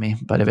inside of me.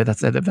 But if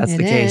that's the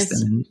case,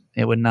 then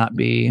it would not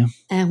be.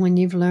 And when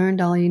you've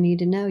learned all you need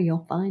to know,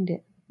 you'll find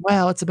it.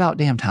 Well, it's about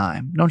damn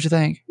time, don't you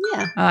think?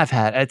 Yeah.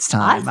 It's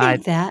time. I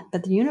think that,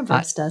 but the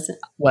universe doesn't.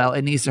 Well,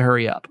 it needs to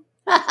hurry up.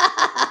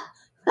 I'm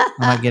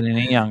not getting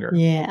any younger.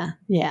 Yeah.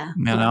 Yeah.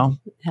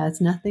 It has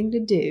nothing to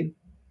do.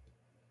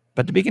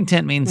 But to be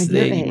content means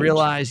that you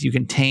realize you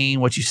contain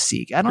what you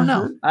seek. I don't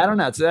know.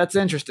 So that's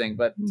interesting.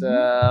 But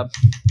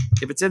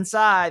if it's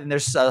inside, and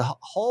there's a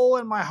hole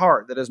in my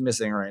heart that is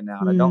missing right now,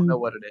 and I don't know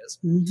what it is.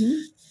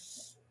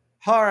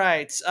 All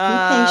right.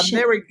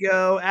 There we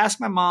go. Ask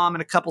my mom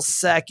in a couple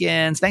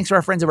seconds. Thanks to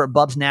our friends over at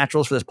Bubs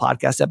Naturals for this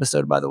podcast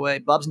episode, by the way.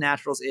 Bubs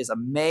Naturals is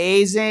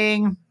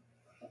amazing.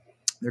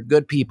 They're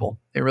good people.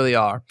 They really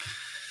are.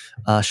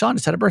 Sean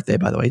just had a birthday,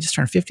 by the way. He just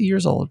turned 50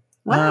 years old.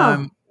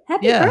 Wow.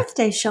 Happy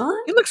birthday, Sean.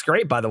 He looks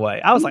great, by the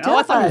way. I was I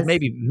thought he was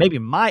maybe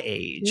my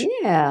age.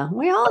 Yeah.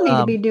 We all need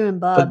to be doing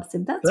Bubs.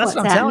 But that's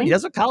what I'm telling you.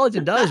 That's what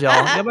collagen does, y'all.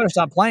 Y'all better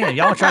stop playing.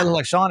 Y'all try to look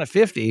like Sean at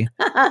 50.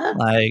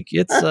 Like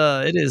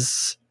it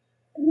is.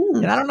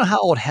 And I don't know how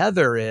old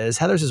Heather is.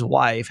 Heather's his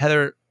wife.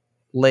 Heather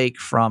Lake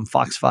from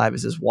Fox 5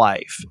 is his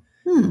wife.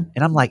 And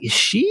I'm like, is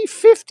she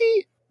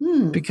 50?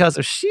 Because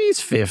if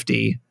she's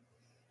 50,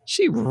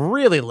 she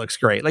really looks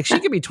great. Like she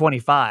could be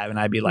 25 and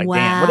I'd be like,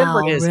 damn,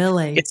 whatever it is.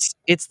 Really?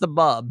 It's the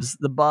Bubs.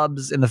 The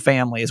Bubs in the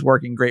family is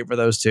working great for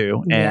those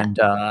two. And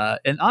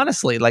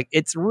honestly, like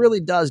it really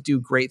does do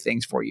great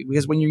things for you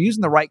because when you're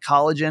using the right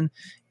collagen,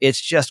 it's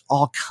just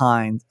all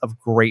kinds of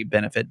great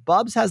benefit.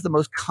 Bubs has the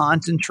most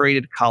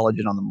concentrated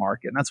collagen on the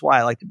market. And that's why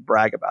I like to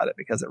brag about it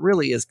because it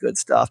really is good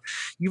stuff.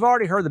 You've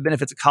already heard the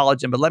benefits of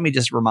collagen, but let me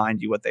just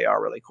remind you what they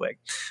are really quick.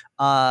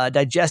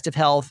 Digestive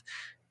health.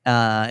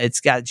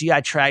 It's got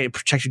GI tract, it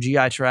protects your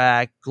GI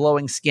tract,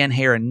 glowing skin,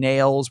 hair, and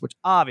nails, which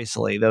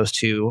obviously those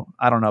two,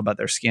 I don't know about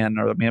their skin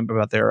or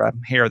about their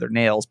hair or their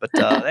nails, but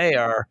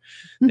they're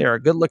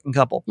a good looking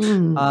couple.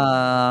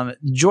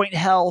 Joint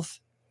health,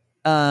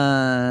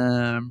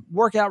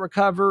 workout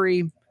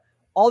recovery,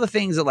 all the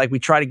things that like we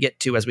try to get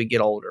to as we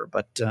get older,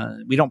 but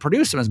we don't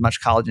produce them as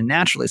much collagen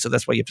naturally. So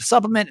that's why you have to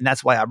supplement. And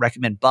that's why I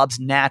recommend Bubs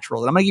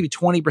Naturals. And I'm going to give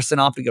you 20%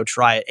 off to go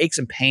try it. Aches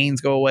and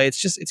pains go away.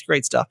 It's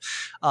great stuff.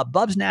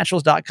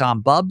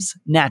 Bubsnaturals.com,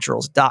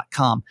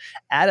 bubsnaturals.com.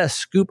 Add a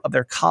scoop of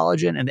their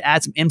collagen and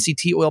add some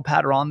MCT oil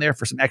powder on there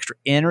for some extra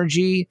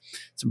energy,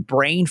 some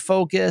brain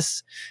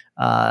focus.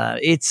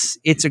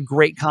 It's a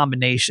great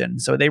combination.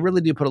 So they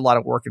really do put a lot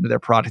of work into their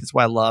product. That's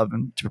why I love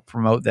and to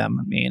promote them.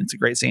 I mean, it's a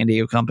great San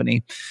Diego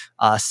company.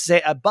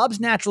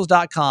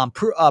 BubsNaturals.com.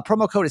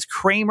 Promo code is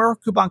Kramer.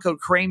 Coupon code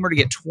Kramer to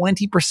get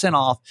 20%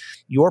 off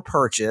your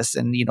purchase.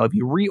 And if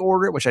you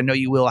reorder it, which I know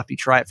you will after you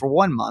try it for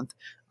 1 month,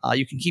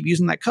 you can keep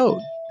using that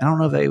code. I don't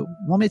know if they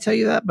want me to tell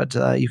you that, but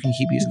you can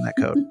keep using that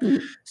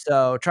code.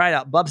 So try it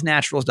out,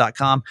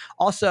 bubsnaturals.com.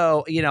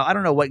 Also, I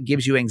don't know what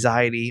gives you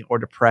anxiety or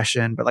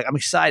depression, but I'm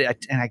excited.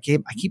 I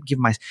keep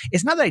giving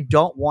it's not that I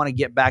don't want to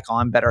get back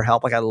on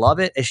BetterHelp. I love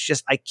it. It's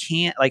just, I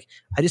can't, I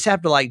just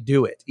have to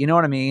do it. You know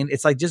what I mean?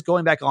 It's just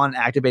going back on and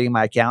activating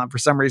my account. For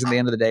some reason, at the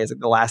end of the day, is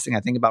the last thing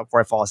I think about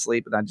before I fall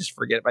asleep, and I just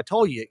forget it. But I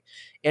told you,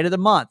 end of the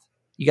month,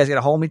 you guys got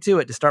to hold me to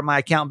it to start my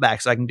account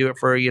back so I can do it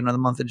for, the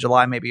month of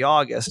July, maybe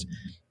August,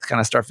 to kind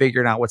of start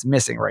figuring out what's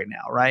missing right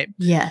now. Right.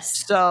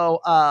 Yes.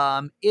 So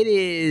it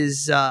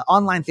is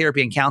online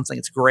therapy and counseling.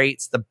 It's great.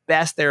 It's the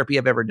best therapy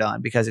I've ever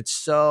done because it's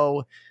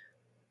so,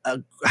 I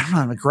don't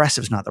know,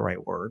 aggressive is not the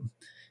right word.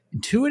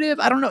 Intuitive.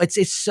 I don't know. It's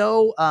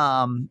so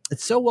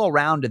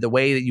well-rounded the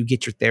way that you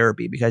get your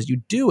therapy because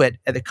you do it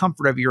at the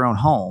comfort of your own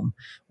home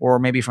or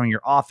maybe from your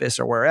office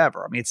or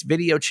wherever. I mean, it's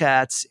video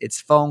chats, it's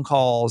phone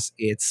calls,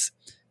 it's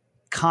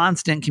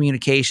constant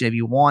communication if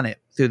you want it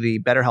through the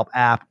BetterHelp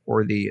app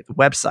or the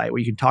website where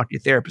you can talk to your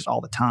therapist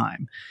all the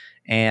time.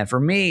 And for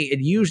me, it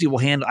usually will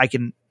handle,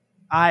 when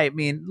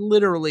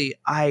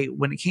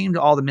it came to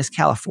all the Miss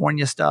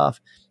California stuff,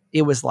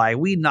 it was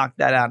we knocked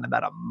that out in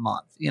about a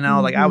month,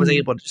 I was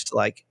able to just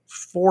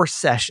 4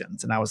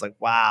 sessions and I was like,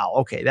 wow,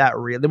 okay,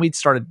 then we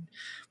started,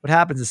 what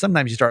happens is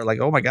sometimes you start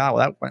oh my God,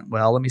 well, that went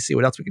well, let me see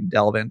what else we can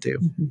delve into.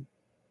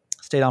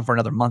 Stayed on for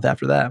another month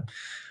after that.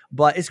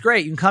 But it's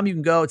great. You can come, you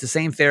can go. It's the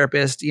same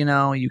therapist.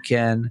 You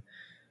can,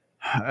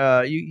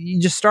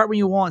 you just start when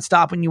you want,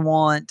 stop when you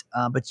want.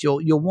 But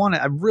you'll want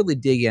to really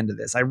dig into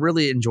this. I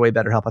really enjoy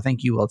BetterHelp. I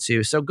think you will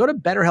too. So go to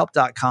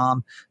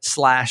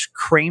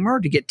BetterHelp.com/Kramer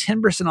to get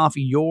 10% off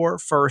your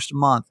first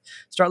month.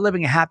 Start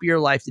living a happier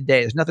life today.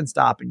 There's nothing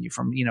stopping you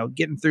from,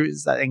 getting through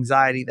that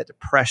anxiety, that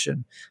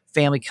depression,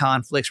 family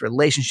conflicts,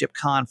 relationship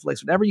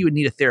conflicts, whatever you would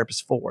need a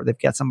therapist for. They've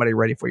got somebody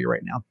ready for you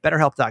right now.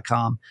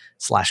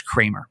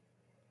 BetterHelp.com/Kramer.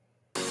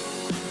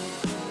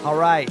 All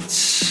right,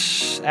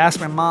 ask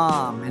my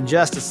mom in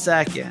just a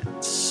second.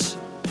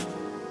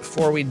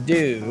 Before we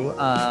do,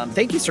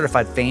 thank you,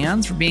 certified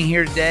fans, for being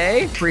here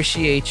today.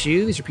 Appreciate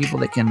you. These are people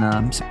that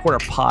can support our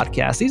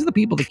podcast. These are the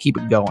people that keep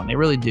it going. They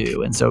really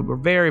do. And so we're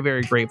very,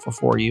 very grateful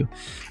for you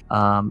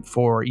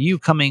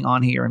coming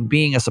on here and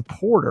being a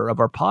supporter of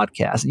our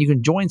podcast. And you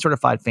can join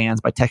certified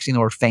fans by texting the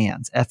word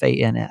fans,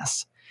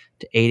 FANS,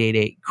 to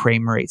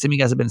 888-Kramer-8. Some of you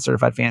guys have been a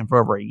certified fan for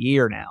over a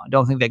year now. I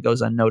don't think that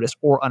goes unnoticed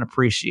or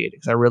unappreciated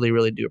because I really,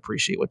 really do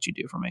appreciate what you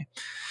do for me.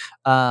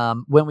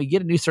 When we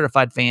get a new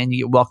certified fan,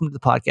 you get welcome to the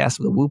podcast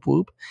with a whoop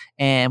whoop.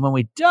 And when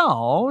we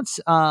don't,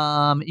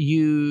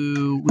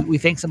 we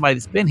thank somebody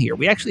that's been here.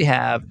 We actually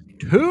have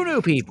 2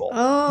 new people.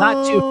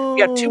 Not 2.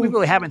 We have 2 people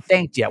we haven't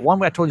thanked yet.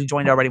 One I told you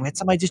joined already. We had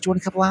somebody just join a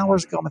couple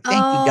hours ago. I'm like, thank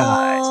you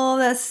guys. Oh,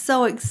 that's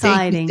so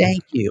exciting.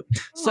 Thank you.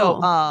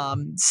 So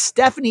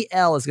Stephanie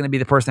L is going to be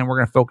the person we're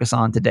going to focus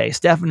on today.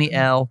 Stephanie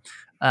L.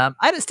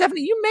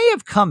 Stephanie, you may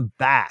have come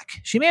back.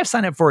 She may have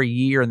signed up for a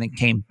year and then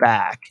came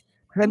back.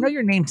 Because I know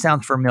your name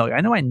sounds familiar. I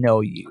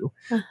know you.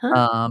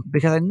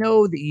 Because I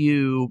know that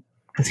you...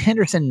 Because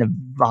Henderson,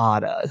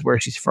 Nevada is where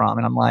she's from.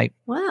 And I'm like,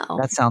 wow,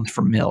 that sounds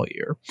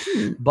familiar.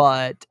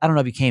 But I don't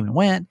know if you came and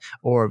went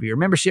or if your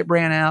membership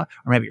ran out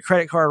or maybe your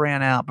credit card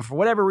ran out. But for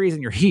whatever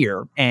reason, you're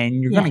here and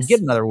you're going to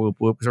get another whoop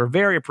whoop because we're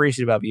very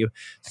appreciative of you.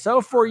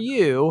 So for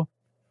you,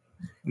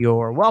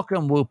 you're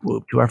welcome whoop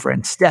whoop to our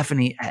friend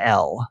Stephanie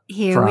L.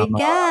 Here we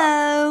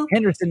go.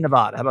 Henderson,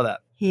 Nevada. How about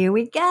that? Here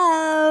we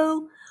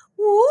go.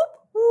 Whoop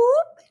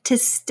whoop to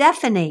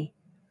Stephanie.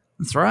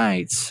 That's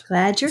right.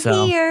 Glad you're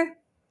here.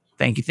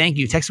 Thank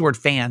you. Text the word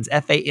fans,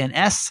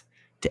 FANS,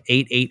 to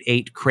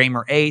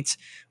 888-Kramer-8,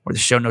 or the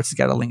show notes has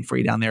got a link for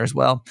you down there as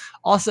well.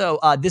 Also,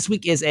 this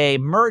week is a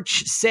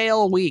merch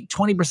sale week,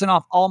 20%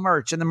 off all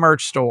merch in the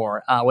merch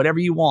store. Whatever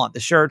you want, the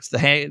shirts,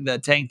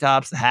 the tank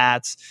tops, the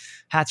hats.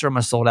 Hats are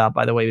almost sold out,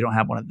 by the way. We don't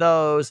have one of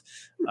those.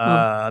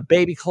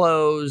 Baby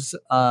clothes,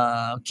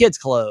 kids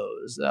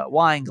clothes,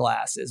 wine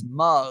glasses,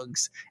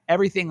 mugs.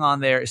 Everything on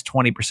there is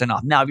 20%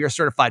 off. Now, if you're a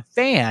certified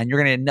fan, you're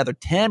going to get another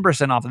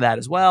 10% off of that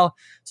as well.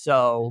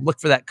 So look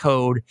for that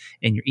code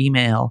in your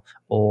email,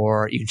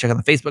 or you can check on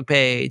the Facebook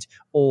page,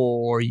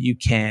 or you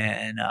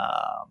can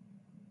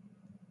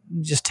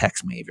just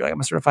text me if you're like,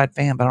 I'm a certified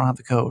fan, but I don't have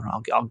the code.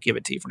 I'll give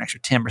it to you for an extra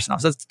 10% off.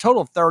 So it's a total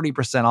of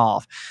 30%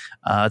 off.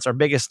 It's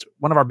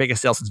one of our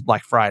biggest sales since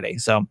Black Friday.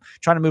 So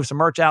trying to move some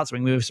merch out so we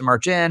can move some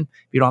merch in.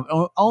 If you don't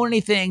own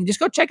anything, just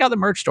go check out the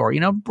merch store.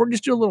 We're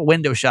just doing a little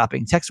window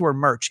shopping. Text the word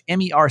merch,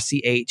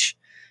 MERCH,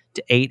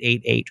 to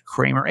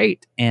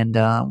 888-Kramer-8.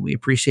 And we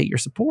appreciate your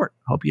support.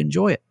 Hope you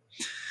enjoy it.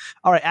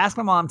 All right, Ask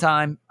My Mom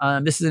time.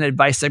 This is an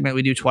advice segment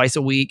we do twice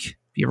a week.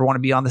 If you ever want to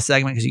be on the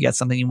segment because you got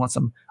something you want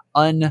some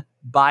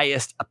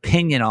biased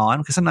opinion on,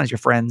 because sometimes your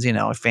friends,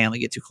 or family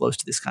get too close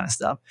to this kind of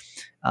stuff.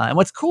 And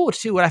what's cool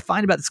too, what I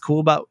find about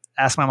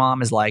Ask My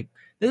Mom is like,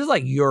 this is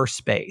like your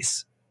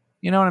space.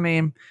 You know what I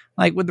mean?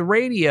 Like with the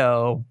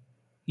radio,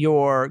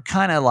 you're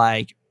kind of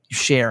like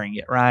sharing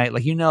it, right?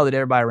 Like, that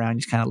everybody around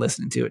you's kind of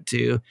listening to it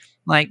too.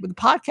 Like with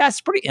the podcast,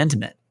 it's pretty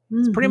intimate.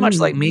 It's pretty much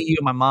like me, you,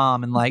 and my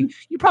mom. And like,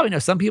 you probably know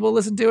some people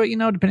listen to it,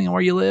 depending on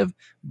where you live.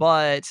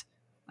 But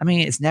I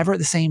mean, it's never at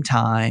the same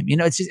time.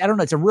 It's just, I don't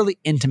know. It's a really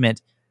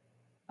intimate.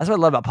 That's what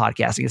I love about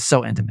podcasting. It's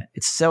so intimate.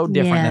 It's so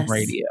different than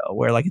radio,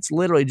 where like, it's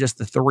literally just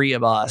the three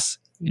of us,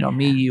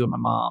 me, you, and my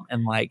mom.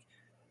 And like,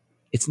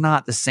 it's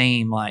not the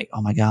same, like,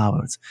 oh my God,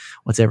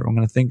 what's everyone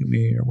going to think of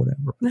me or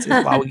whatever.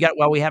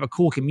 While we have a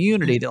cool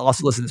community that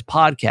also listens to this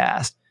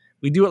podcast,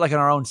 we do it like on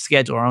our own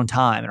schedule, our own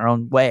time, in our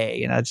own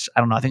way. And I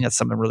don't know. I think that's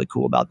something really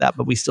cool about that.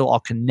 But we still all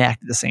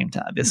connect at the same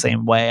time, the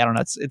same way. I don't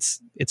know.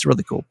 It's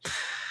really cool.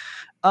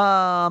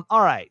 All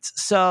right.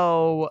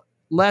 So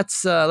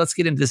let's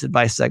get into this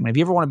advice segment. If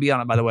you ever want to be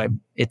on it, by the way,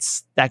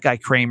 it's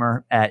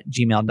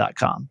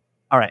thatguykramer@gmail.com.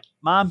 All right,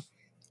 Mom.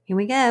 Here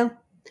we go.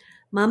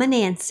 Mama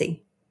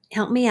Nancy,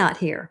 help me out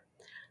here.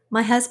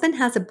 My husband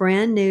has a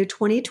brand new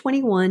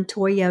 2021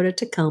 Toyota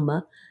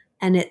Tacoma,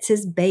 and it's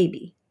his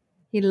baby.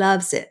 He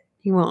loves it.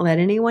 He won't let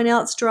anyone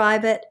else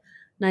drive it,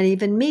 not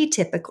even me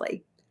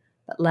typically.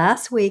 But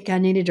last week I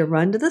needed to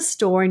run to the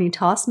store, and he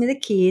tossed me the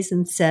keys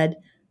and said,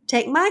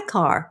 "Take my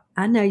car.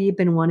 I know you've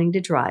been wanting to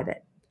drive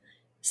it."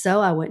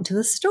 So I went to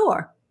the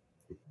store.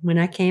 When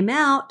I came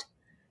out,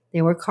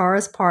 there were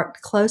cars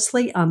parked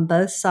closely on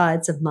both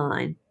sides of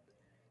mine.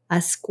 I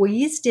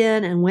squeezed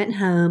in and went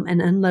home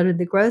and unloaded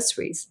the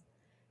groceries.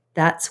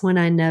 That's when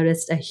I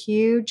noticed a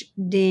huge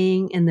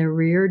ding in the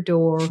rear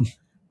door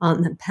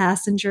on the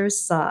passenger's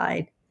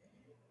side.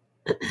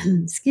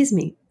 Excuse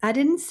me. I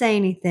didn't say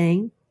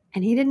anything,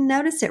 and he didn't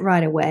notice it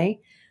right away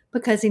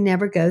because he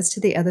never goes to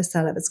the other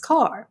side of his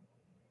car.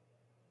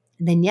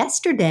 And then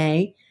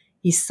yesterday,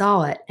 he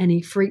saw it and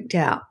he freaked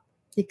out.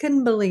 He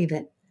couldn't believe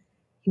it.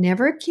 He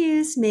never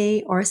accused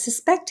me or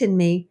suspected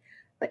me,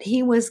 but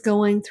he was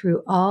going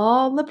through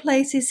all the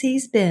places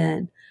he's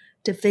been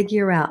to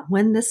figure out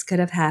when this could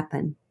have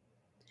happened.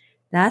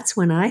 That's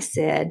when I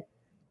said,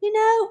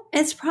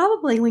 it's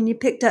probably when you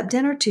picked up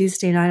dinner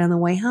Tuesday night on the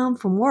way home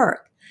from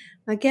work.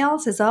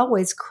 Miguel's is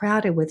always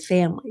crowded with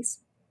families.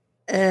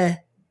 I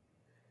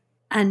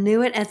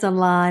knew it as a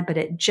lie, but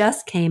it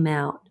just came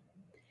out.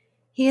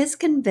 He is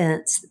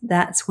convinced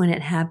that's when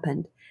it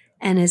happened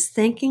and is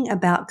thinking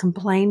about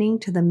complaining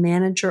to the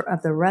manager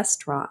of the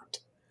restaurant.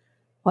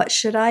 What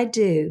should I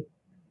do?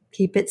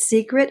 Keep it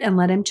secret and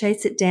let him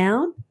chase it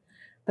down?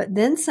 But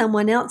then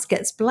someone else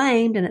gets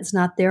blamed and it's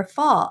not their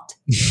fault.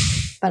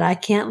 But I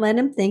can't let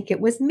him think it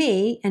was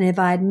me, and if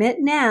I admit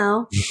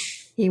now,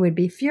 he would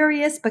be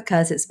furious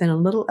because it's been a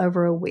little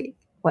over a week.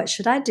 What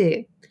should I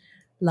do?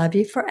 Love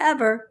you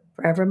forever.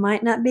 Forever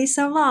might not be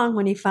so long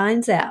when he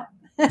finds out.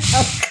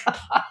 Oh,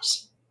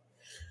 gosh.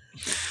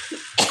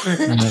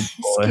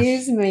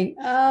 Excuse me.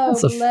 Oh,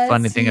 that's the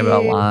funny thing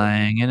about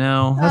lying,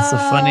 That's the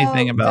funny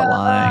thing about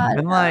lying.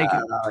 And like,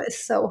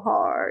 it's so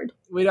hard.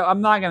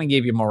 I'm not going to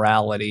give you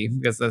morality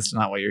because that's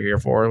not what you're here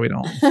for. We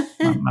don't.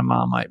 my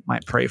mom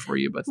might pray for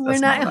you, but we're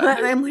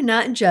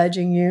not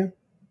judging you.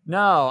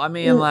 No, I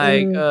mean,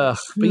 like, but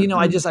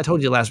I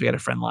told you last week I had a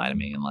friend lie to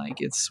me, and like,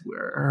 it's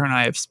where her and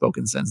I have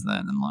spoken since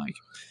then, and like,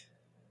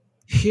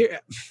 here,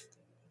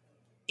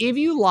 if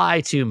you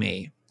lie to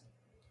me,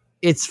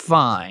 it's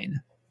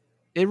fine.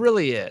 It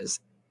really is,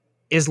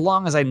 as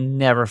long as I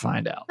never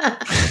find out.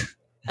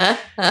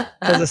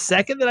 Because the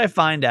second that I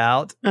find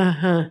out,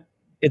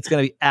 it's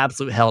going to be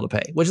absolute hell to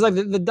pay. Which is like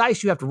the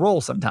dice you have to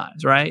roll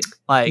sometimes, right?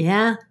 Like,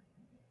 yeah.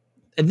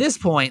 At this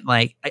point,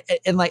 like,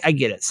 I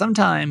get it.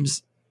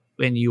 Sometimes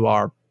when you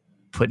are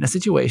put in a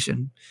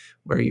situation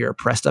where you're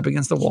pressed up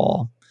against the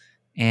wall,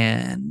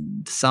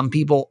 and some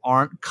people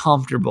aren't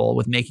comfortable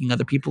with making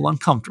other people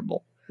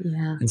uncomfortable.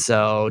 Yeah. And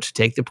so to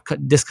take the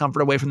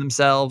discomfort away from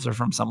themselves or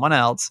from someone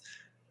else,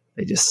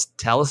 they just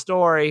tell a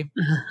story.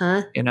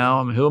 I mean,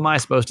 who am I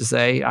supposed to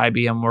say?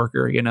 IBM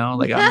worker,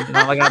 like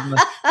I'm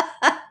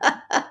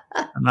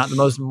not the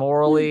most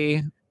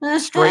morally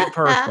straight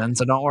person.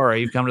 So don't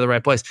worry, you've come to the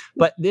right place.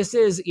 But this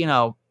is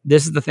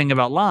the thing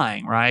about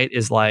lying, right?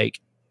 Is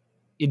like,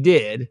 you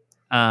did.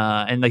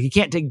 And like, you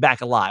can't take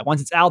back a lie.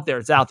 Once it's out there,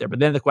 it's out there. But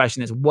then the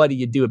question is, what do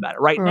you do about it?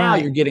 Right now,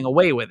 you're getting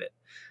away with it.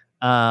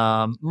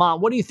 Mom,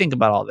 what do you think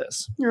about all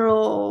this?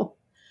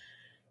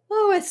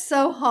 Oh, it's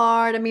so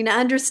hard. I mean, I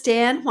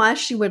understand why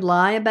she would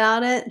lie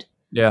about it.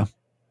 Yeah.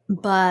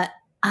 But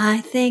I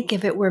think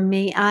if it were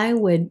me, I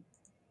would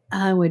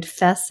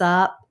fess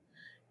up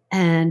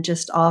and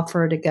just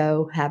offer to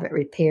go have it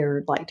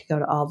repaired, like to go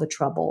to all the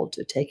trouble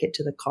to take it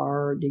to the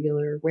car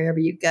dealer, wherever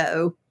you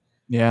go.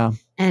 Yeah.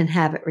 And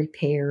have it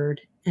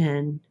repaired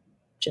and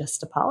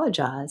just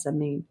apologize. I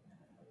mean,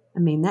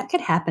 that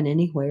could happen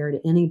anywhere to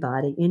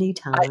anybody,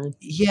 anytime.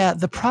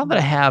 The problem that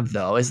I have,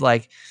 though, is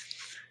like,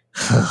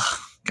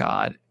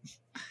 God,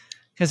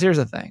 because here's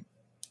the thing.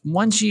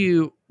 Once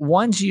you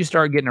once you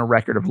start getting a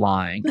record of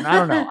lying, and I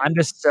don't know, I'm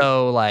just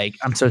so like,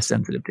 I'm so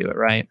sensitive to it,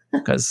 right?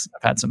 Because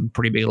I've had some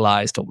pretty big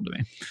lies told to me.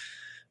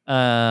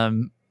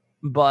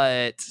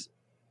 But,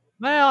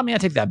 well, I mean, I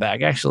take that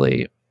back.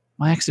 Actually,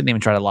 my ex didn't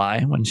even try to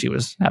lie when she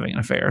was having an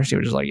affair. She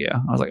was just like, yeah.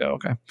 I was like, oh,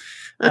 okay.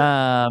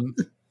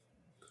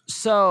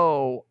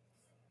 So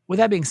with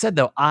that being said,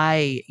 though,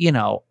 I'm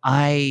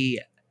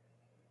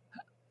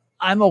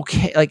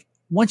okay. Like,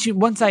 once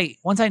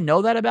I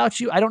know that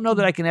about you, I don't know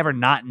that I can ever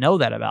not know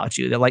that about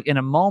you. That like in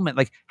a moment,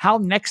 like how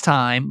next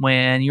time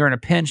when you're in a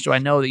pinch, do I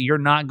know that you're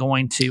not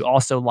going to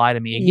also lie to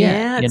me again?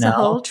 Yeah, it's a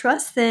whole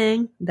trust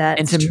thing.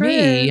 That's true. And to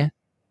me,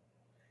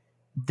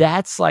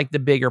 that's like the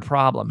bigger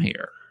problem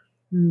here.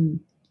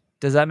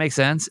 Does that make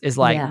sense? Is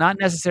like not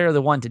necessarily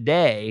the one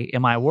today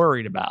am I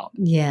worried about.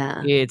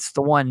 Yeah. It's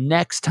the one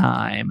next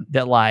time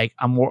that like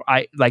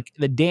I like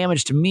the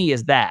damage to me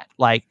is that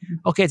like,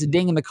 okay, it's a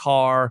ding in the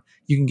car.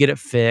 You can get it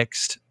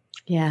fixed.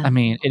 Yeah. I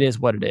mean, it is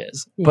what it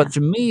is. Yeah. But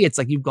to me, it's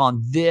like you've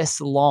gone this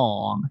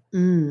long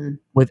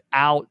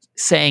without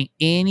saying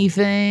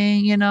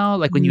anything,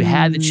 like when you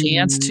had the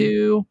chance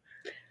to.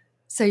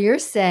 So you're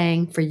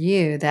saying for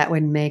you, that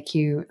would make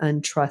you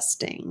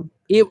untrusting.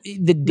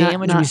 The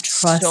damage was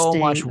so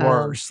much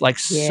worse,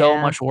 so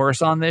much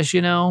worse on this,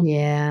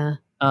 Yeah.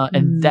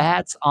 And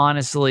that's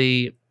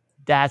honestly,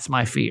 that's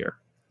my fear.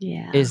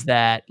 Yeah. Is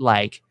that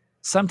like,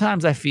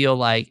 sometimes I feel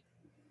like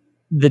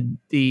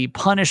the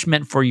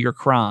punishment for your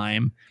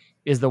crime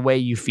is the way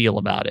you feel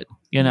about it,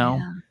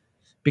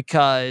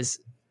 because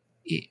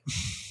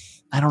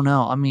I don't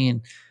know. I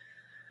mean,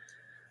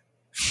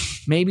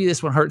 maybe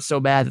this one hurts so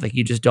bad that like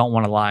you just don't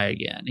want to lie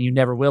again and you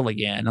never will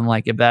again. And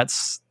like, if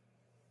that's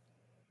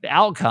the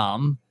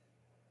outcome,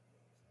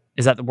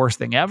 is that the worst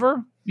thing ever?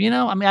 I mean,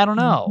 I don't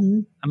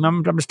know.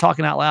 I'm just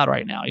talking out loud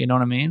right now. You know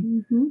what I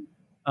mean?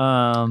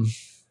 I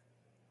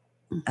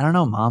don't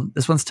know, Mom.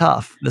 This one's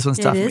tough. This one's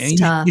tough.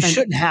 You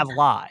shouldn't have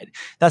lied.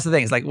 That's the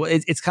thing. It's like,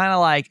 it's kind of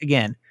like,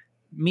 again,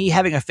 me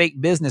having a fake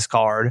business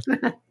card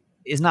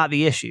is not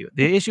the issue.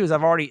 The issue is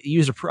I've already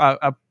used a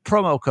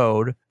promo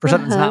code for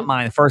something that's not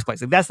mine in the first place.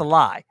 Like that's the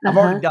lie. I've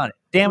already done it.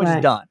 Damage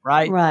is done.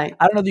 Right. Right.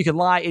 I don't know if you can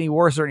lie any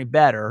worse or any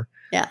better.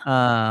 Yeah.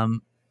 I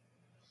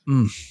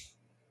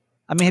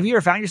mean, have you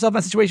ever found yourself in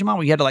a situation, Mom,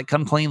 where you had to like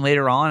come clean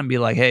later on and be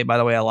like, hey, by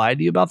the way, I lied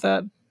to you about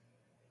that?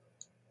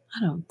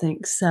 I don't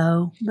think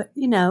so. But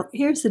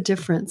here's the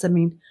difference. I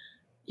mean,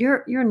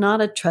 you're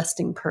not a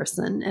trusting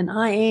person and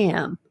I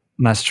am.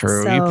 That's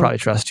true. So, you probably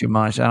trust too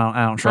much.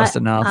 I don't trust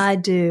enough. I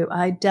do.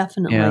 I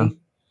definitely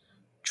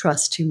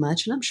trust too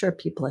much. And I'm sure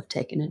people have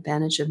taken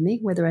advantage of me,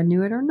 whether I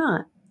knew it or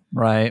not.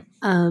 Right.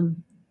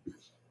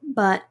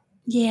 But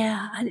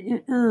yeah,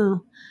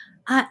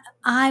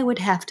 I would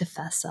have to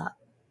fess up.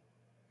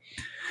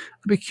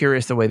 I'd be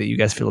curious the way that you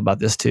guys feel about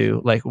this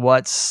too. Like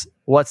what's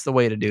the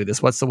way to do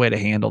this? What's the way to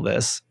handle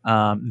this?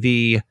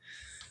 The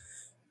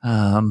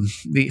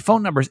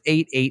phone number is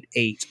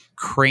 888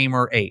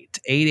 Kramer 8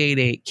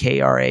 888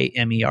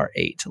 KRAMER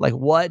 8. Like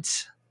what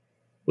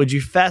would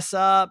you fess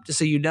up just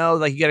so you know,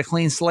 like you got a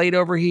clean slate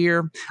over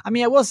here? I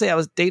mean, I will say I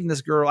was dating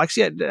this girl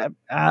actually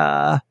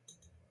a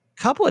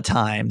couple of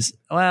times.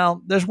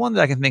 Well, there's one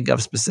that I can think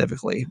of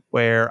specifically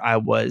where I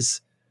was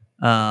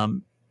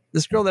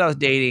this girl that I was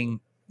dating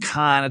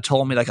kind of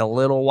told me like a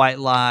little white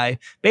lie.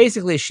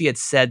 Basically, she had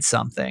said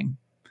something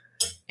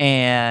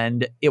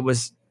and it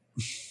was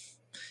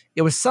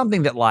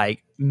something that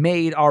like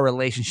made our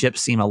relationship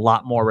seem a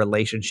lot more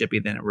relationship-y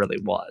than it really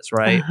was.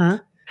 Right.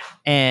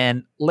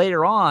 And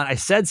later on I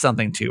said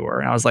something to her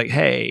and I was like,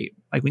 hey,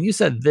 like when you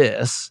said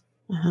this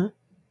and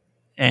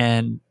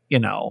and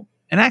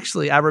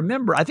actually I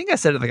remember, I think I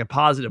said it like a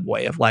positive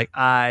way of like,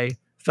 I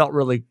felt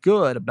really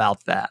good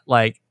about that.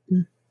 Like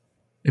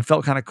it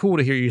felt kind of cool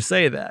to hear you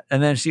say that.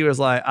 And then she was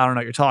like, I don't know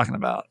what you're talking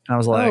about. And I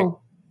was like,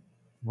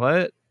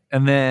 what?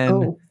 And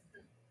then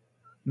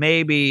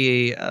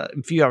maybe a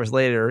few hours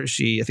later, I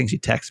think she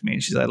texted me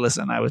and she's like,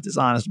 listen, I was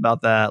dishonest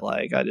about that.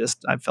 Like I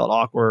felt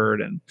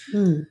awkward. And,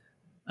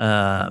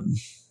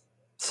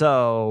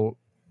 so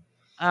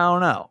I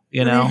don't know,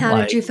 How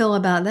did you feel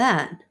about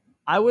that?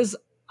 I was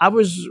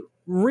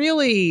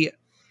really,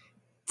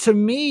 to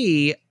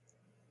me,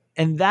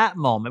 in that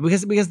moment,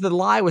 because the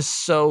lie was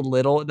so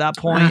little at that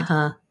point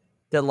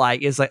that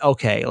like, it's like,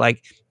 okay,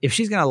 like if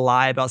she's going to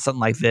lie about something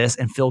like this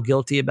and feel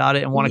guilty about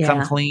it and want to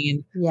come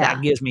clean,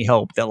 that gives me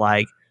hope that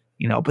like,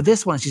 but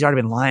this one, she's already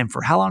been lying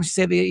for how long did she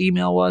say the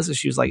email was? And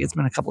she was like, it's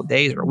been a couple of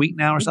days or a week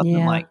now or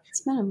something like.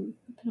 It's been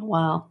a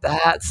while.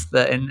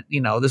 And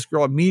this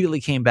girl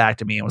immediately came back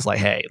to me and was like,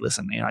 hey,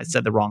 listen, I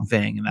said the wrong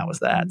thing. And that was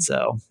that.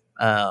 So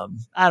I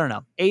don't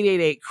know.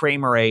 888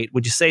 Kramer 8.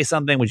 Would you say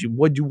something? Would you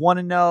want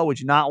to know? Would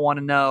you not want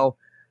to know?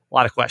 A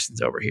lot of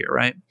questions over here,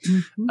 right?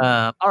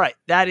 All right.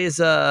 That is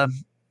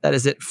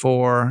it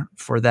for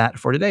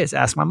today. It's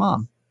Ask My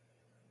Mom.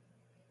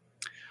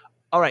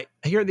 All right.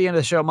 Here at the end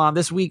of the show, Mom,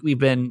 this week we've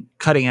been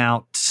cutting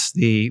out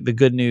the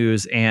good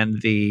news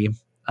and the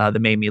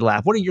made me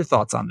laugh. What are your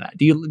thoughts on that?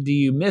 Do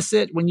you miss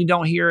it when you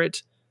don't hear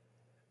it?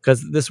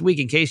 Because this week,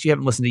 in case you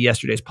haven't listened to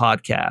yesterday's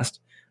podcast,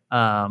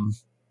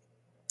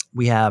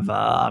 we have,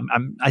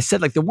 I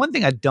said like the one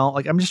thing I don't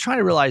like, I'm just trying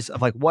to realize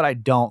of like what I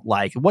don't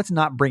like, what's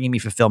not bringing me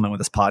fulfillment with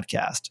this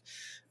podcast.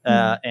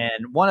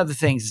 And one of the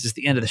things is just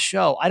the end of the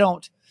show.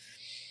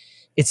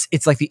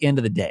 It's like the end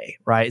of the day,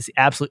 right? It's the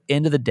absolute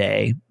end of the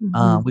day.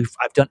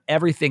 I've done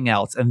everything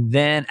else. And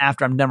then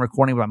after I'm done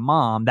recording with my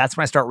mom, that's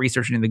when I start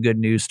researching the good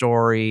news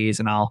stories,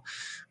 and I'll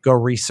go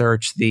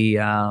research the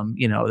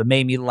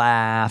made me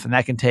laugh. And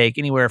that can take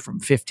anywhere from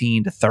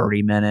 15 to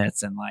 30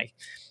 minutes. And like,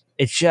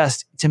 it's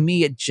just, to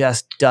me, it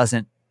just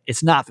doesn't,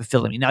 it's not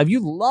fulfilling me. Now, if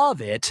you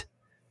love it,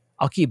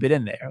 I'll keep it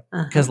in there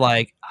because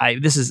like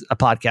this is a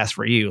podcast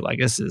for you. Like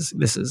this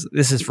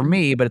is for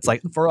me, but it's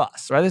like for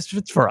us, right? It's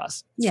for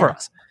us. It's for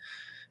us.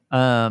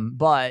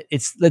 But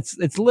it's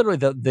literally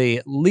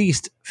the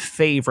least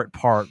favorite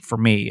part for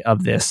me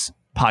of this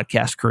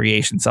podcast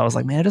creation. So I was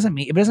like, man, it doesn't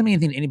mean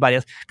anything to anybody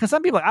else. Because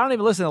some people, I don't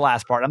even listen to the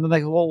last part. I'm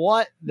like, well,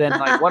 what? Then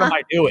like, what am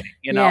I doing?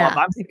 You know, if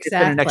I'm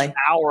spending the next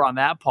hour on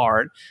that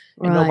part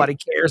and nobody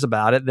cares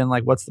about it, then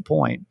like, what's the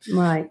point?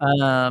 Right.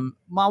 Mom,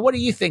 what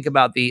do you think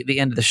about the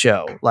end of the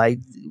show? Like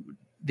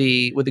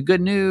with the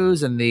good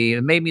news and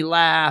the made me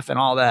laugh and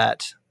all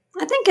that.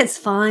 I think it's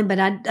fine, but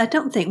I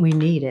don't think we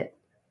need it,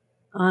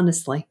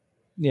 honestly.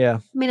 Yeah.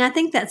 I mean, I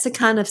think that's the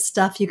kind of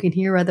stuff you can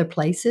hear other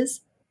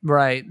places.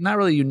 Right. Not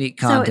really unique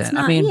content. So it's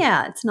not,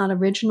 it's not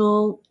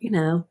original,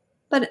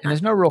 but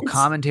there's no real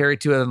commentary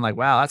to it than like,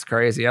 wow, that's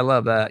crazy. I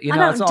love that. I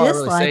don't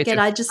dislike it.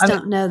 I just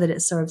don't know that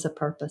it serves a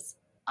purpose.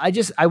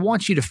 I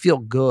want you to feel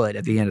good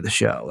at the end of the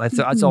show.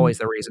 That's always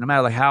the reason. No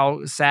matter like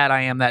how sad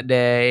I am that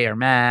day or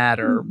mad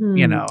or,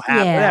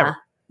 whatever.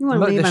 You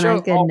want to leave on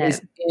a good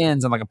always note.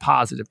 Ends on like a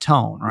positive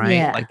tone, right?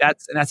 Yeah. Like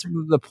that's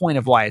the point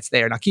of why it's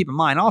there. Now keep in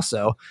mind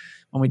also,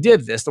 when we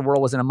did this, the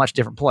world was in a much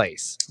different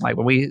place. Like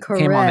when we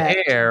came on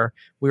the air,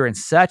 we were in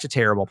such a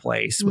terrible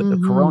place with the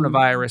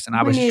coronavirus, and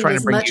I was just trying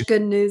to bring as much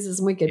good news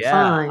as we could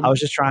find. I was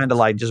just trying to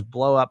like just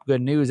blow up good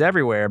news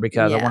everywhere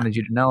because I wanted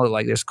you to know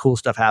like there's cool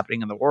stuff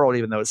happening in the world,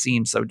 even though it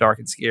seems so dark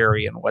and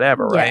scary and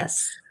whatever, right?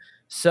 Yes.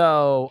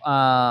 So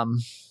I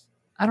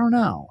don't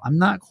know. I'm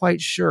not quite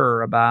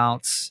sure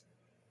about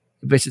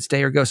if it should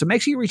stay or go. So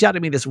make sure you reach out to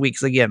me this week.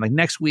 Because again, like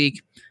next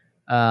week,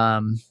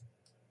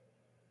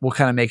 we'll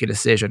kind of make a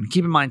decision.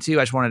 Keep in mind too,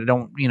 I just wanted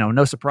to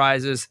no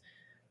surprises.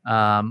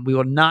 We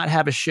will not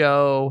have a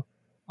show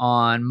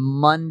on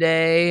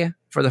Monday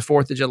for the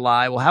 4th of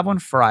July. We'll have one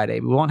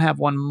Friday. We won't have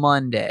one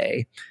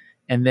Monday.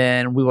 And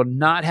then we will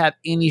not have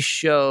any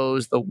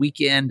shows the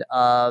week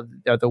of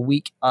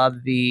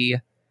the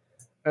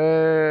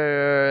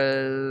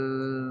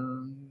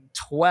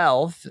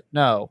 12th.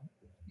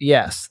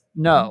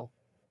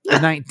 The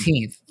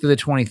 19th through the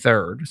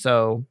 23rd.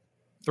 So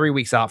 3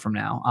 weeks out from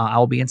now,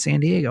 I'll be in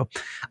San Diego.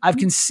 I've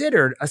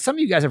considered, some of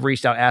you guys have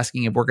reached out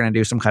asking if we're going to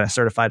do some kind of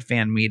certified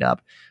fan meetup.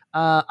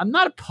 I'm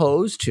not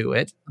opposed to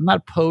it. So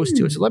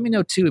let me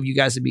know too, if you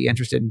guys would be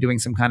interested in doing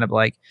some kind of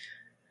like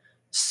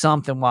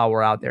something while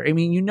we're out there. I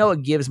mean,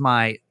 it gives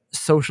my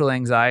social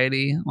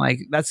anxiety.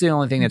 Like that's the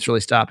only thing that's really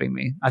stopping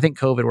me. I think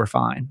COVID, we're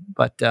fine.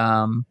 But,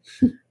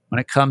 when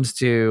it comes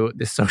to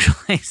the social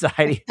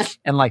anxiety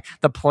and like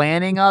the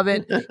planning of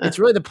it, it's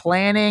really the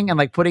planning and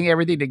like putting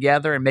everything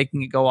together and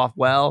making it go off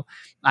well.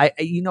 I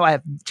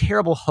have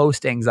terrible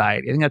host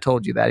anxiety. I think I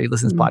told you that. You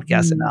listen to this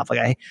podcast enough.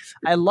 Like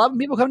I love when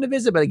people come to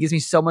visit, but it gives me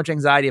so much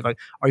anxiety of like,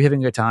 are you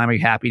having a good time? Are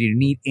you happy? Do you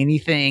need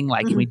anything?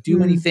 Like, can we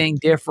do anything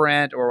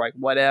different or like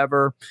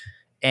whatever?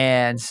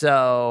 And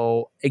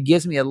so it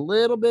gives me a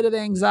little bit of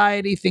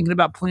anxiety thinking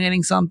about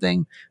planning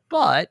something,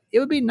 but it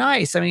would be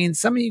nice. I mean,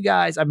 some of you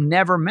guys I've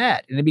never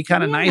met, and it'd be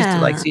kind of nice to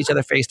like see each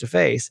other face to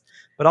face,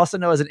 but also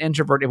know as an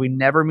introvert, if we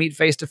never meet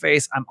face to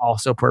face, I'm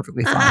also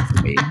perfectly fine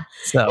for me.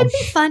 So it'd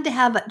be fun to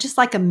have just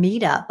like a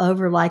meetup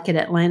over like at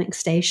Atlantic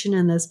Station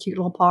in those cute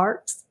little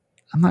parks.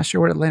 I'm not sure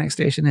what Atlantic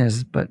Station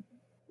is, but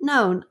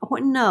no.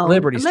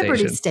 Liberty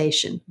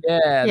Station.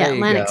 Yeah.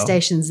 Atlantic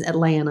Station's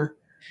Atlanta.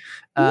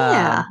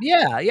 I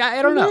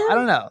don't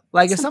know.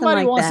 Like if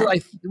somebody wants to,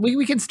 like,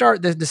 we can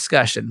start the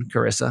discussion,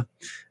 Carissa,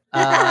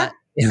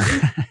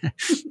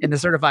 in the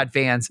certified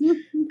fans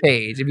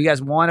page. If you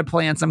guys want to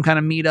plan some kind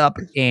of meetup,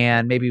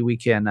 and maybe we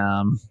can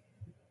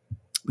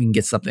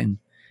get something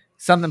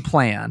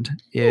planned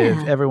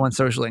if everyone's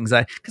social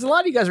anxiety, because a lot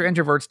of you guys are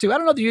introverts too. I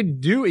don't know if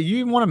you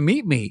even want to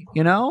meet me,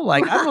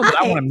 like I don't know that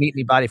I want to meet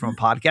anybody from a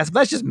podcast, but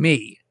that's just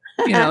me.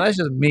 That's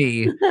just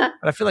me.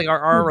 But I feel like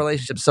our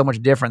relationship's so much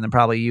different than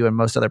probably you and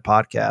most other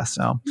podcasts.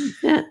 So,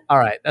 all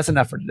right, that's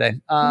enough for today.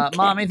 Okay.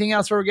 Mom, anything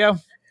else before we go?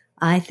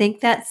 I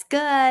think that's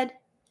good.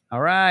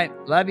 All right.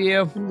 Love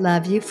you.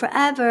 Love you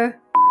forever.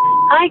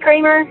 Hi,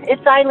 Kramer.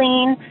 It's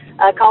Eileen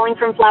calling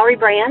from Flowery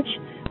Branch.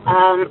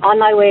 On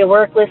my way to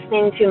work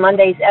listening to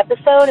Monday's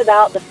episode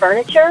about the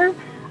furniture.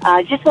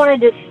 Just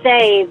wanted to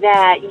say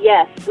that,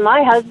 yes,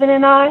 my husband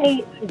and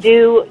I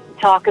do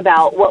talk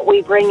about what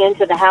we bring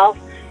into the house,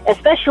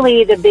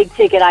 especially the big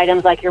ticket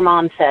items like your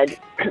mom said,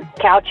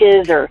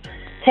 couches or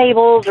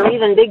tables or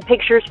even big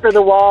pictures for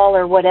the wall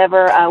or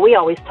whatever. We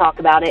always talk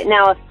about it.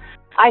 Now, if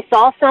I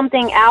saw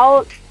something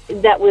out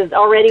that was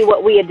already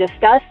what we had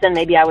discussed, then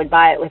maybe I would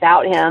buy it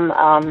without him.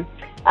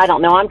 I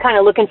don't know. I'm kind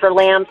of looking for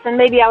lamps, and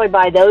maybe I would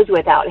buy those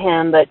without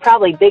him, but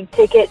probably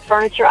big-ticket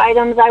furniture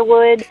items I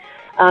would.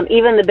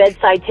 Even the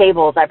bedside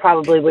tables I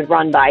probably would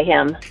run by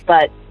him,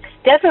 but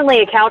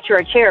definitely a couch or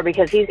a chair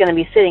because he's going to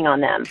be sitting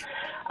on them.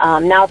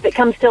 Now, if it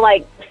comes to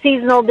like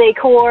seasonal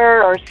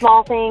decor or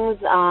small things,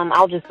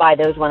 I'll just buy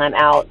those when I'm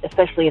out,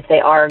 especially if they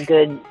are a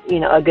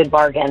good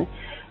bargain.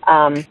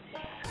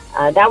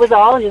 That was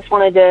all. I just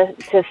wanted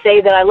to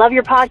say that I love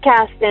your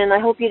podcast, and I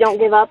hope you don't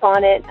give up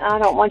on it. I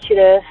don't want you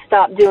to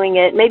stop doing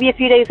it. Maybe a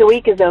few days a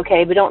week is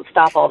okay, but don't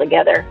stop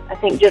altogether. I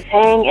think just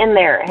hang in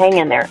there.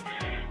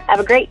 Have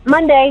a great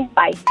Monday.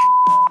 Bye.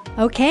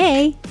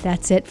 Okay,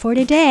 that's it for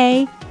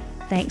today.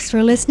 Thanks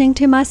for listening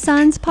to my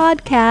son's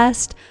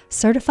podcast,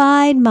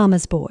 Certified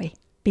Mama's Boy.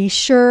 Be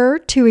sure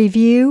to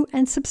review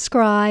and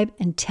subscribe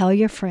and tell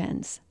your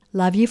friends.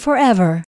 Love you forever.